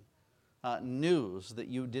expecting, news that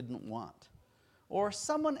you didn't want, or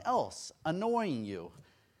someone else annoying you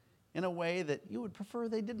in a way that you would prefer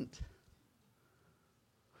they didn't.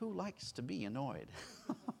 Who likes to be annoyed?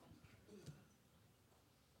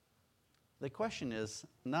 The question is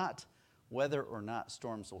not whether or not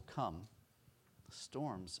storms will come.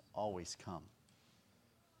 Storms always come.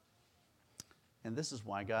 And this is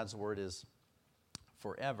why God's word is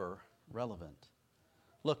forever relevant.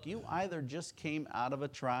 Look, you either just came out of a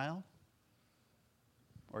trial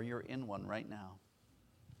or you're in one right now.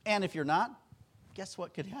 And if you're not, guess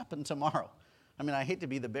what could happen tomorrow? I hate to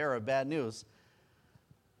be the bearer of bad news,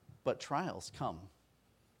 but trials come.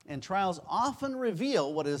 And trials often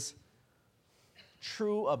reveal what is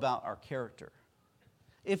true about our character.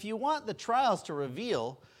 If you want the trials to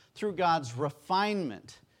reveal through God's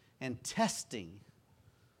refinement and testing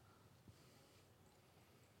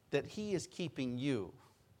that he is keeping you,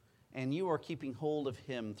 and you are keeping hold of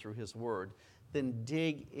him through his word, then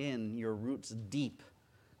dig in your roots deep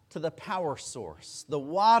to the power source, the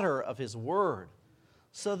water of his word,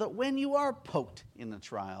 so that when you are poked in a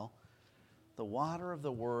trial, the water of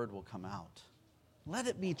the word will come out. Let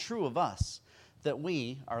it be true of us that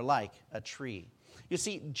we are like a tree. You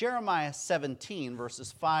see, Jeremiah 17,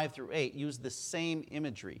 verses 5 through 8, use the same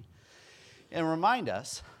imagery and remind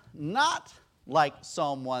us, not like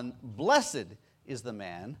Psalm 1, blessed is the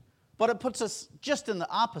man, but it puts us just in the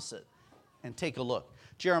opposite. And take a look.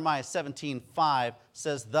 Jeremiah 17:5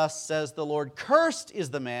 says, thus says the Lord, cursed is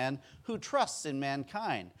the man who trusts in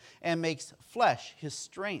mankind and makes flesh his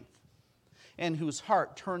strength, and whose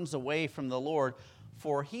heart turns away from the Lord,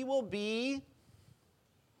 for he will be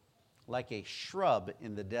like a shrub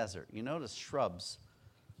in the desert. You notice shrubs,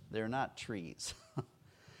 they're not trees.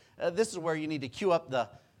 This is where you need to cue up the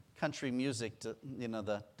country music to,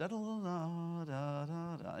 the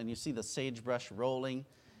da-da-da-da-da-da, and you see the sagebrush rolling.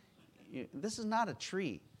 This is not a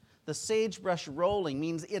tree. The sagebrush rolling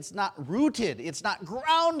means it's not rooted, it's not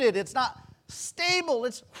grounded, it's not stable.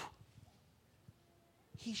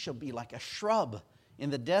 He shall be like a shrub in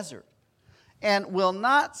the desert and will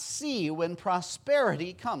not see when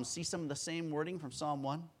prosperity comes. See some of the same wording from Psalm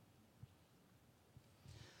 1?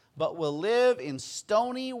 But will live in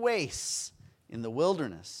stony wastes in the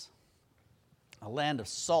wilderness, a land of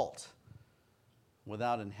salt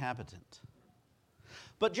without inhabitant.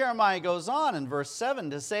 But Jeremiah goes on in verse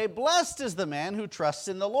 7 to say, blessed is the man who trusts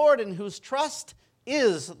in the Lord and whose trust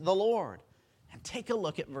is the Lord. And take a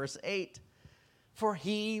look at verse 8. For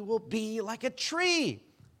he will be like a tree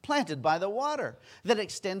planted by the water that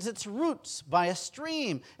extends its roots by a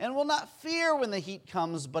stream and will not fear when the heat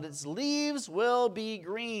comes, but its leaves will be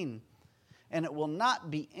green. and it will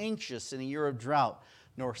not be anxious in a year of drought,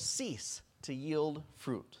 nor cease to yield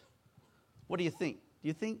fruit. What do you think? Do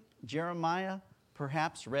you think Jeremiah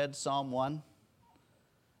perhaps read Psalm 1?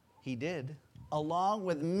 He did, along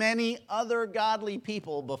with many other godly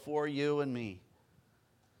people before you and me,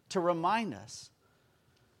 to remind us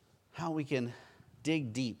how we can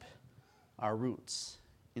dig deep our roots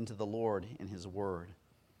into the Lord in His Word.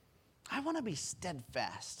 I want to be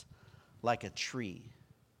steadfast like a tree.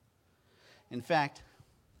 In fact,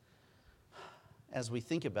 as we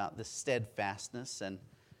think about this steadfastness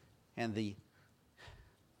and the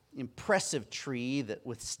impressive tree that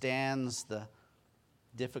withstands the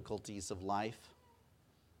difficulties of life,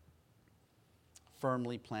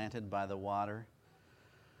 firmly planted by the water,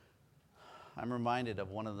 I'm reminded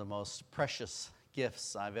of one of the most precious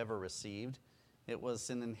gifts I've ever received. It was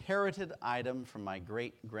an inherited item from my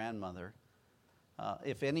great-grandmother.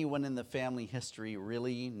 If anyone in the family history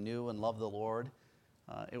really knew and loved the Lord,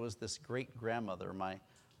 it was this great-grandmother, my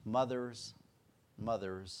mother's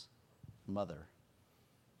mother's mother.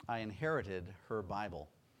 I inherited her Bible.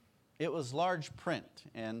 It was large print,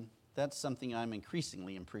 and that's something I'm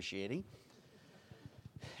increasingly appreciating.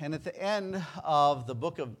 And at the end of the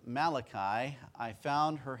book of Malachi, I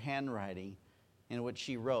found her handwriting in which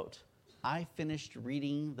she wrote, "I finished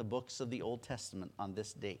reading the books of the Old Testament on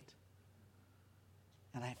this date."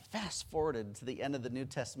 And I fast forwarded to the end of the New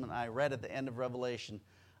Testament. I read at the end of Revelation,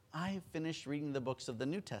 "I finished reading the books of the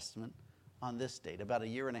New Testament on this date," about a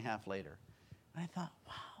year and a half later. And I thought,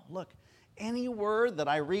 wow, look, any word that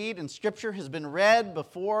I read in Scripture has been read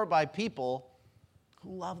before by people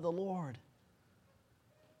who love the Lord.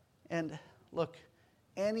 And look,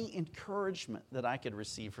 any encouragement that I could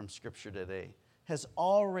receive from Scripture today has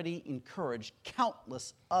already encouraged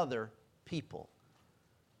countless other people.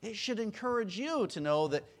 It should encourage you to know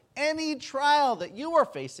that any trial that you are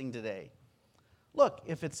facing today, look,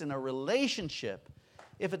 if it's in a relationship,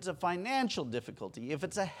 if it's a financial difficulty, if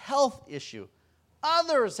it's a health issue,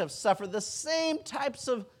 others have suffered the same types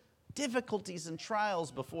of difficulties and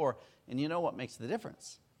trials before. And you know what makes the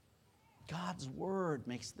difference? God's Word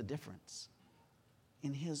makes the difference.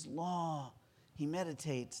 In His law, He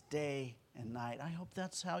meditates day and night. I hope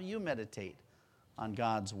that's how you meditate on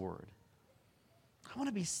God's Word. I want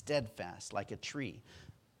to be steadfast like a tree.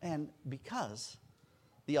 And because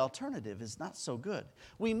the alternative is not so good.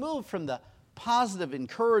 We move from the positive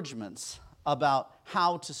encouragements about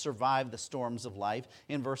how to survive the storms of life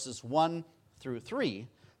in verses 1 through 3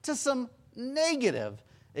 to some negative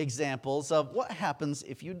examples of what happens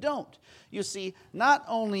if you don't. You see, not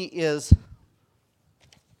only is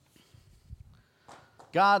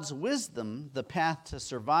God's wisdom the path to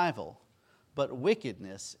survival, but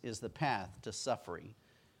wickedness is the path to suffering.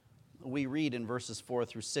 We read in verses 4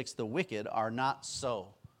 through 6, the wicked are not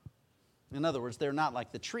so. In other words, they're not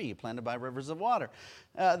like the tree planted by rivers of water.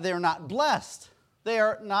 They're not blessed. They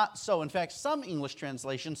are not so. In fact, some English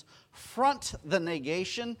translations front the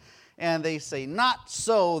negation and they say, not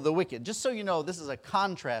so the wicked. Just so you know, this is a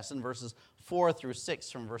contrast in verses 4 through 6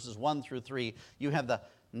 from verses 1 through 3. You have the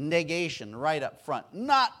negation right up front.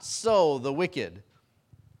 Not so the wicked.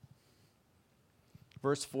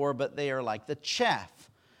 Verse 4, but they are like the chaff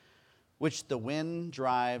which the wind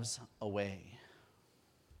drives away.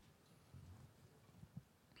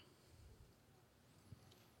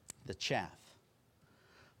 The chaff.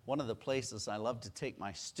 One of the places I love to take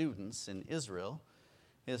my students in Israel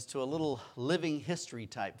is to a little living history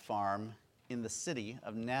type farm in the city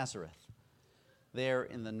of Nazareth, there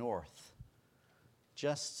in the north,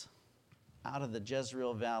 just out of the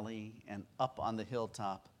Jezreel Valley and up on the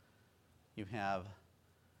hilltop, you have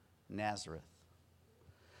Nazareth.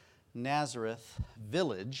 Nazareth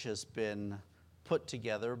village has been put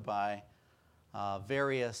together by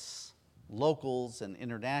various locals and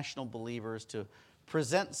international believers to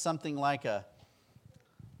present something like a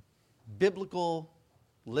biblical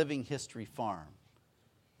living history farm.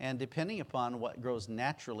 And depending upon what grows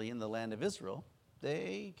naturally in the land of Israel,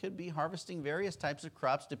 they could be harvesting various types of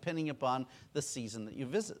crops depending upon the season that you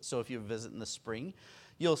visit. So if you visit in the spring,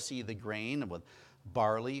 you'll see the grain with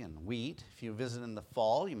barley and wheat. If you visit in the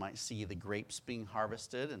fall, you might see the grapes being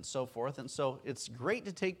harvested and so forth. And so it's great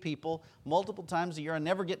to take people multiple times a year. I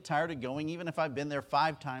never get tired of going, even if I've been there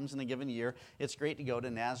 5 times in a given year. It's great to go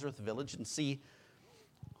to Nazareth Village and see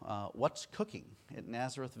what's cooking at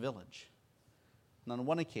Nazareth Village. And on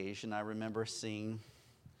one occasion, I remember seeing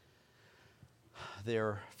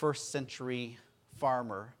their first century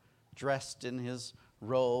farmer dressed in his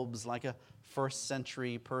robes like a first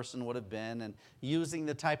century person would have been, and using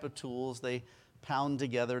the type of tools they pound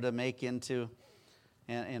together to make into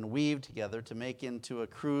and weaved together to make into a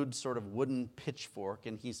crude sort of wooden pitchfork,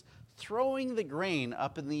 and he's throwing the grain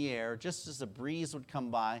up in the air just as a breeze would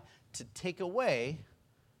come by to take away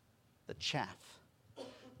the chaff.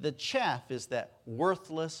 The chaff is that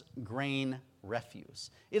worthless grain refuse.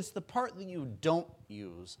 It's the part that you don't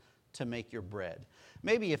use to make your bread.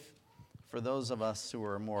 Maybe if, for those of us who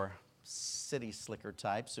are more city slicker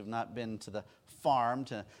types, who've not been to the farm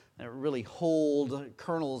to really hold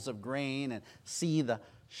kernels of grain and see the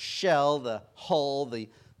shell, the hull,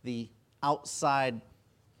 the outside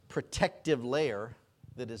protective layer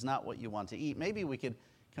that is not what you want to eat. Maybe we could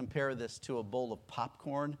compare this to a bowl of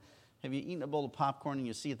popcorn. Have you eaten a bowl of popcorn and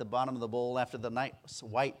you see at the bottom of the bowl, after the nice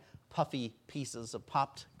white puffy pieces of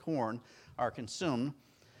popped corn are consumed,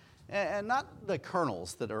 and not the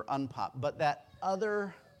kernels that are unpopped, but that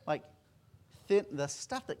other, like, thin, the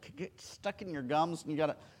stuff that gets stuck in your gums, and you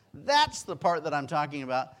gotta, that's the part that I'm talking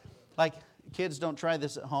about. Like, kids, don't try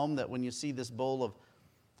this at home, that when you see this bowl of,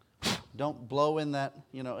 don't blow in that,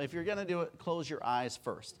 if you're gonna do it, close your eyes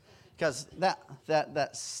first. Because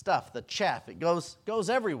that stuff, the chaff, it goes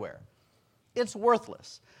everywhere. It's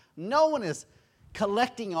worthless. No one is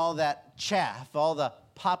collecting all that chaff, all the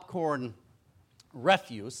popcorn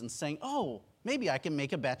refuse, and saying, oh, maybe I can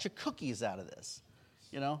make a batch of cookies out of this.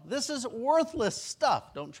 This is worthless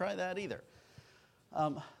stuff. Don't try that either.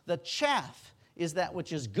 The chaff is that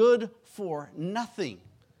which is good for nothing,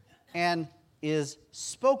 and is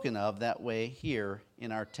spoken of that way here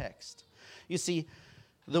in our text. You see,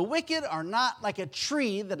 the wicked are not like a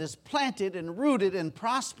tree that is planted and rooted and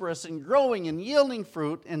prosperous and growing and yielding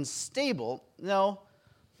fruit and stable. No,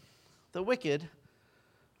 the wicked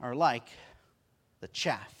are like the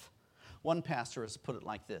chaff. One pastor has put it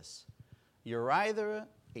like this: you're either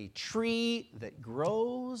a tree that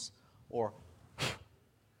grows, or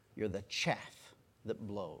you're the chaff that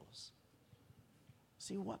blows.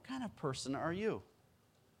 See, what kind of person are you?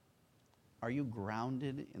 Are you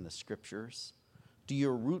grounded in the Scriptures? Do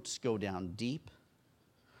your roots go down deep?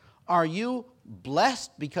 Are you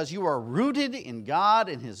blessed because you are rooted in God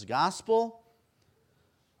and His gospel?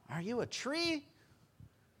 Are you a tree,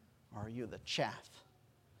 or are you the chaff?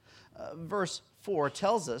 Verse 4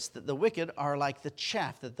 tells us that the wicked are like the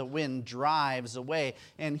chaff that the wind drives away.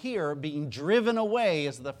 And here, being driven away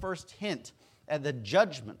is the first hint at the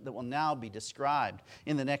judgment that will now be described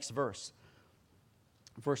in the next verse.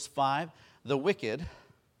 Verse 5,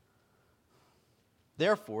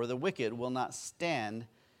 therefore the wicked will not stand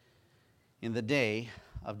in the day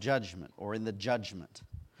of judgment, or in the judgment,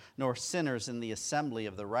 nor sinners in the assembly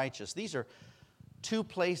of the righteous. These are two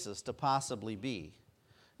places to possibly be.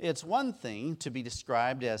 It's one thing to be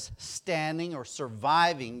described as standing or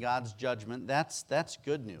surviving God's judgment. That's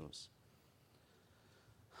good news.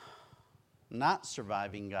 Not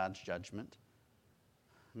surviving God's judgment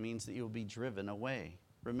means that you'll be driven away.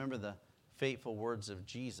 Remember the fateful words of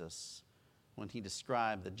Jesus when He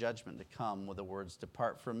described the judgment to come with the words,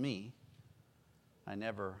 "Depart from me, I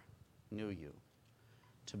never knew you,"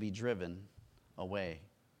 to be driven away.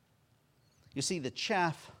 You see, the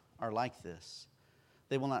chaff are like this.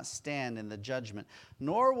 They will not stand in the judgment,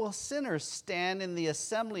 nor will sinners stand in the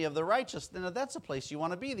assembly of the righteous. Now, that's a place you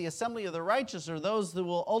want to be. The assembly of the righteous are those who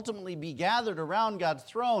will ultimately be gathered around God's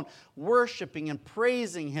throne, worshiping and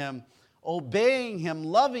praising Him, obeying Him,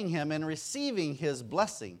 loving Him, and receiving His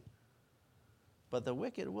blessing. But the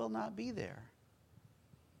wicked will not be there.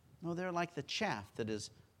 No, they're like the chaff that is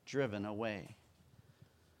driven away.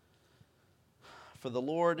 For the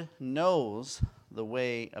Lord knows the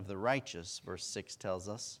way of the righteous, verse 6 tells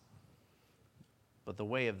us, but the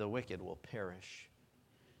way of the wicked will perish.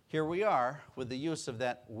 Here we are with the use of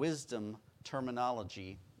that wisdom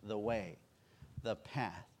terminology, the way, the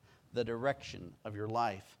path, the direction of your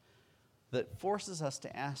life, that forces us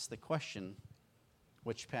to ask the question,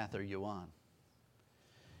 which path are you on?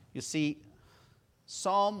 You see,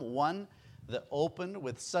 Psalm 1 that opened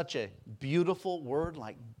with such a beautiful word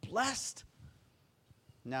like blessed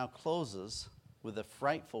now closes with a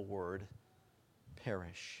frightful word,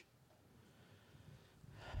 perish.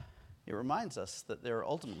 It reminds us that there are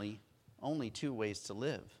ultimately only two ways to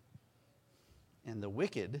live. And the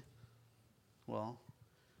wicked, well,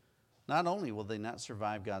 not only will they not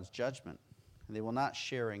survive God's judgment, they will not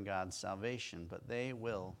share in God's salvation, but they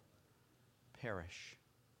will perish.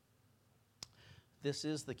 This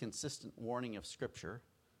is the consistent warning of Scripture.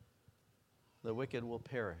 The wicked will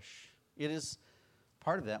perish. It is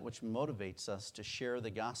part of that which motivates us to share the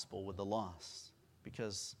gospel with the lost,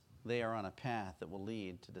 because they are on a path that will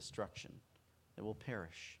lead to destruction. They will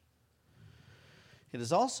perish. It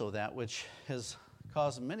is also that which has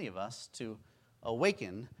caused many of us to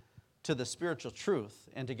awaken to the spiritual truth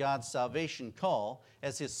and to God's salvation call,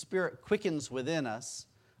 as His Spirit quickens within us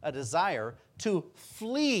a desire to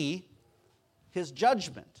flee His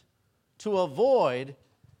judgment, to avoid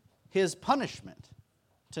His punishment,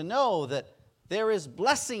 to know that there is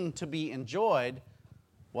blessing to be enjoyed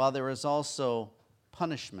while there is also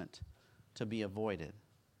punishment to be avoided.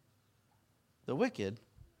 The wicked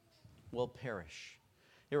will perish.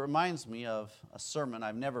 It reminds me of a sermon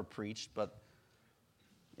I've never preached, but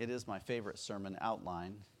it is my favorite sermon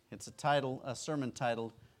outline. It's a sermon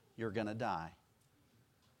titled, "You're Gonna Die."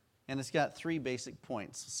 And it's got 3 basic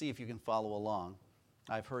points. See if you can follow along.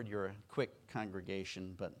 I've heard you're a quick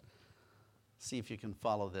congregation, but see if you can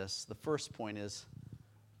follow this. The first point is,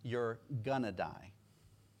 you're gonna die.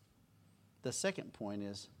 The second point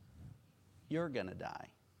is, you're gonna die.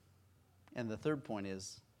 And the third point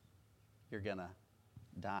is, you're gonna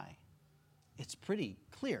die. It's pretty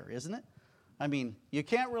clear, isn't it? I mean, you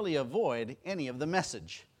can't really avoid any of the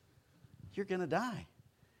message. You're gonna die.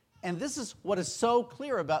 And this is what is so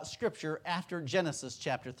clear about Scripture after Genesis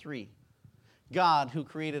chapter 3. God, who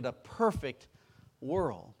created a perfect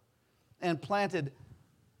world and planted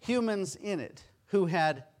humans in it who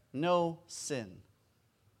had no sin.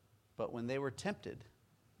 But when they were tempted,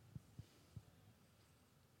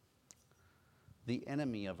 the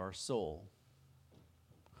enemy of our soul,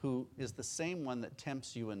 who is the same one that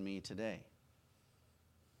tempts you and me today,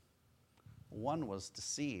 one was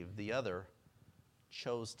deceived, the other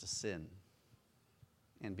chose to sin.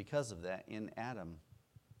 And because of that, in Adam,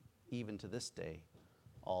 even to this day,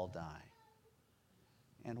 all die.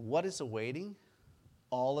 And what is awaiting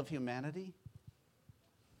all of humanity?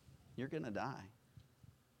 You're going to die.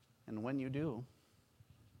 And when you do,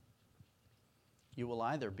 you will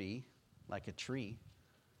either be like a tree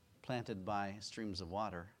planted by streams of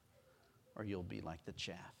water, or you'll be like the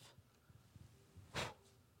chaff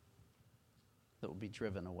that will be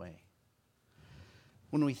driven away.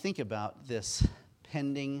 When we think about this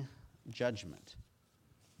pending judgment,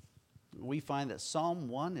 we find that Psalm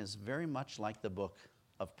 1 is very much like the book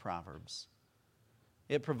of Proverbs.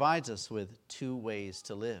 It provides us with 2 ways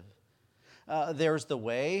to live. There's the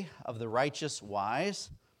way of the righteous wise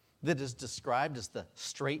that is described as the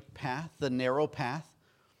straight path, the narrow path,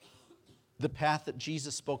 the path that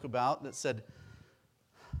Jesus spoke about that said,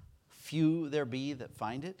 few there be that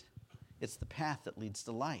find it. It's the path that leads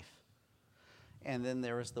to life. And then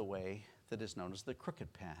there is the way that is known as the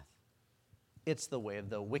crooked path. It's the way of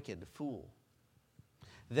the wicked fool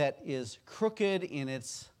that is crooked in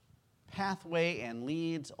its pathway and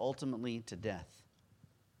leads ultimately to death.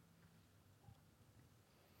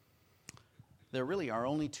 There really are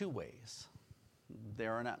only 2 ways.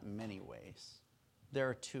 There are not many ways. There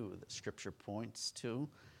are 2 that Scripture points to.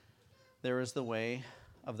 There is the way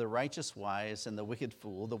of the righteous wise and the wicked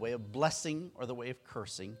fool, the way of blessing or the way of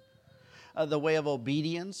cursing, the way of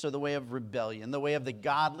obedience or the way of rebellion, the way of the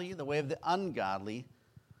godly, the way of the ungodly,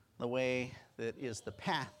 the way that is the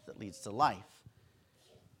path that leads to life,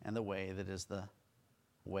 and the way that is the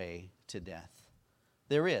way to death.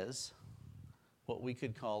 There is what we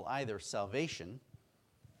could call either salvation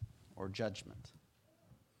or judgment.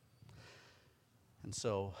 And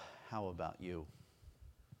so, how about you?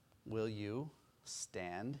 Will you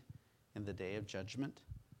stand in the day of judgment?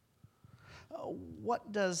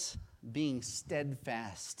 What does being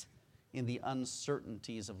steadfast in the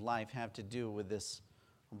uncertainties of life have to do with this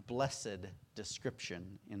blessed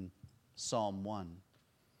description in Psalm 1?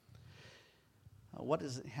 What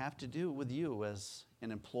does it have to do with you as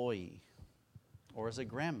an employee, or as a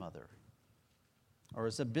grandmother, or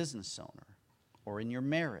as a business owner, or in your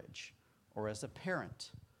marriage, or as a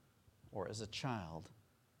parent, or as a child?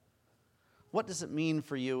 What does it mean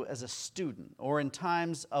for you as a student, or in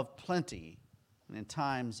times of plenty and in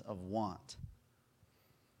times of want?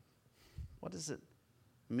 What does it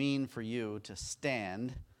mean for you to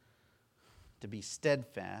stand, to be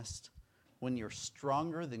steadfast, when you're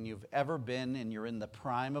stronger than you've ever been and you're in the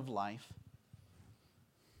prime of life?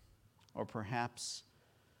 Or perhaps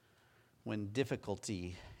when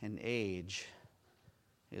difficulty and age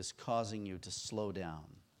is causing you to slow down,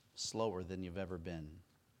 slower than you've ever been.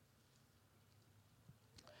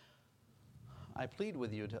 I plead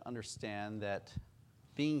with you to understand that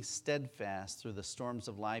being steadfast through the storms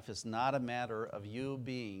of life is not a matter of you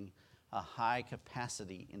being a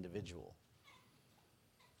high-capacity individual,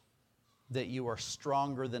 that you are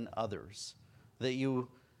stronger than others, that you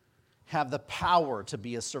have the power to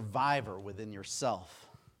be a survivor within yourself,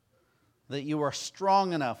 that you are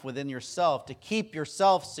strong enough within yourself to keep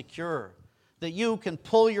yourself secure, that you can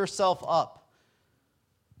pull yourself up.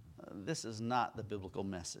 This is not the biblical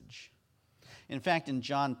message. In fact, in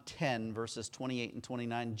John 10, verses 28 and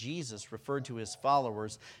 29, Jesus referred to his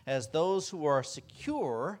followers as those who are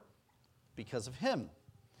secure because of him.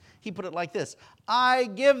 He put it like this: I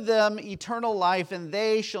give them eternal life, and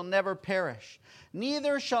they shall never perish.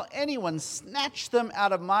 Neither shall anyone snatch them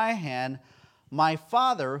out of my hand. My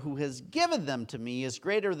Father, who has given them to me, is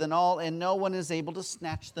greater than all, and no one is able to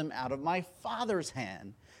snatch them out of my Father's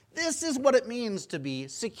hand. This is what it means to be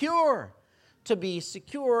secure. To be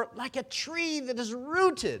secure like a tree that is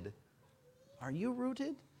rooted. Are you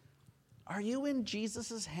rooted? Are you in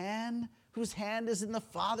Jesus' hand, whose hand is in the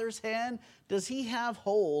Father's hand? Does he have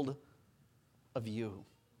hold of you?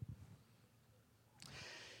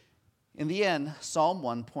 In the end, Psalm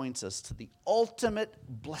 1 points us to the ultimate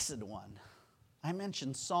blessed one. I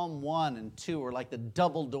mentioned Psalm 1 and 2 are like the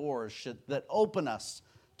double doors that open us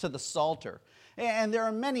to the Psalter. And there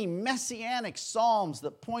are many messianic psalms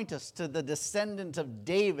that point us to the descendant of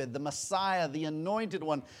David, the Messiah, the anointed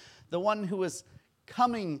one, the one who is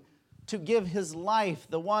coming to give his life,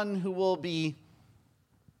 the one who will be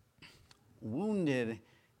wounded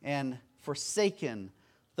and forsaken,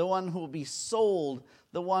 the one who will be sold,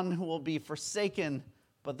 the one who will be forsaken,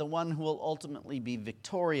 but the one who will ultimately be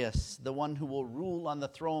victorious, the one who will rule on the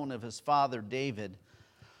throne of his father David.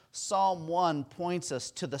 Psalm 1 points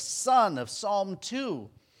us to the son of Psalm 2,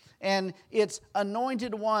 and its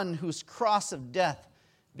anointed one whose cross of death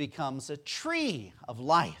becomes a tree of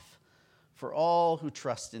life for all who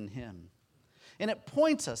trust in him. And it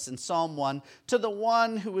points us in Psalm 1 to the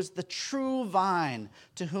one who is the true vine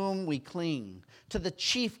to whom we cling, to the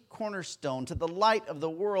chief cornerstone, to the light of the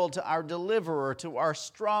world, to our deliverer, to our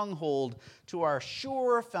stronghold, to our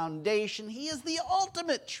sure foundation. He is the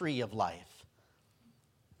ultimate tree of life.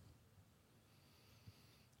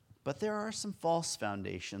 But there are some false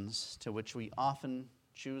foundations to which we often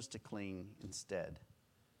choose to cling instead.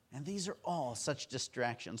 And these are all such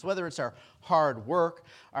distractions, whether it's our hard work,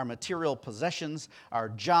 our material possessions, our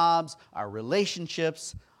jobs, our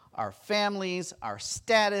relationships, our families, our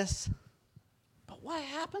status. But what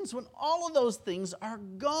happens when all of those things are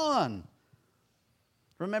gone?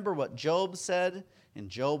 Remember what Job said in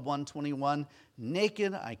Job 121,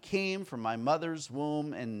 naked I came from my mother's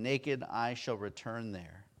womb, and naked I shall return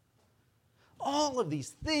there. All of these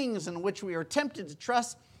things in which we are tempted to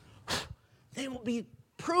trust, they will be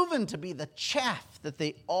proven to be the chaff that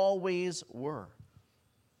they always were.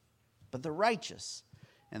 But the righteous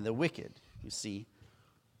and the wicked, you see,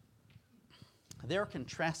 they're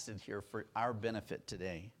contrasted here for our benefit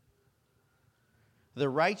today. The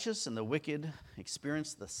righteous and the wicked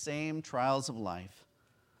experience the same trials of life,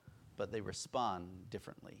 but they respond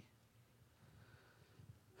differently.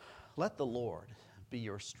 Let the Lord be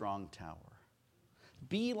your strong tower.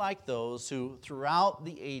 Be like those who throughout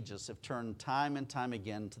the ages have turned time and time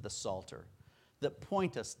again to the Psalter, that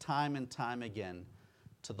point us time and time again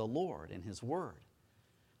to the Lord and his word,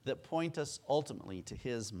 that point us ultimately to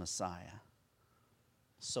his Messiah,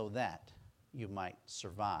 so that you might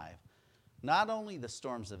survive not only the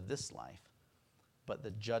storms of this life, but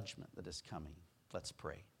the judgment that is coming. Let's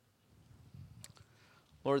pray.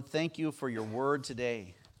 Lord, thank you for your word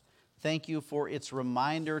today. Thank you for its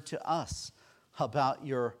reminder to us about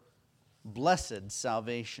your blessed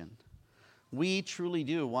salvation. We truly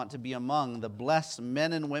do want to be among the blessed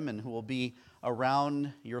men and women who will be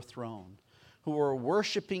around your throne, who are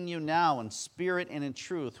worshiping you now in spirit and in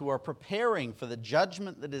truth, who are preparing for the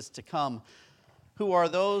judgment that is to come, who are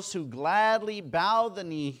those who gladly bow the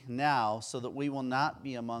knee now, so that we will not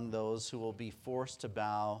be among those who will be forced to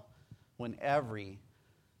bow when every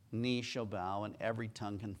knee shall bow and every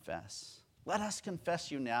tongue confess. Let us confess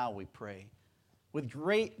you now, we pray, with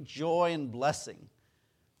great joy and blessing.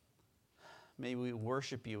 May we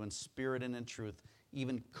worship you in spirit and in truth,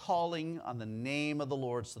 even calling on the name of the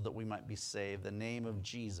Lord so that we might be saved, the name of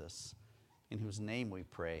Jesus, in whose name we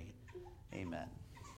pray. Amen.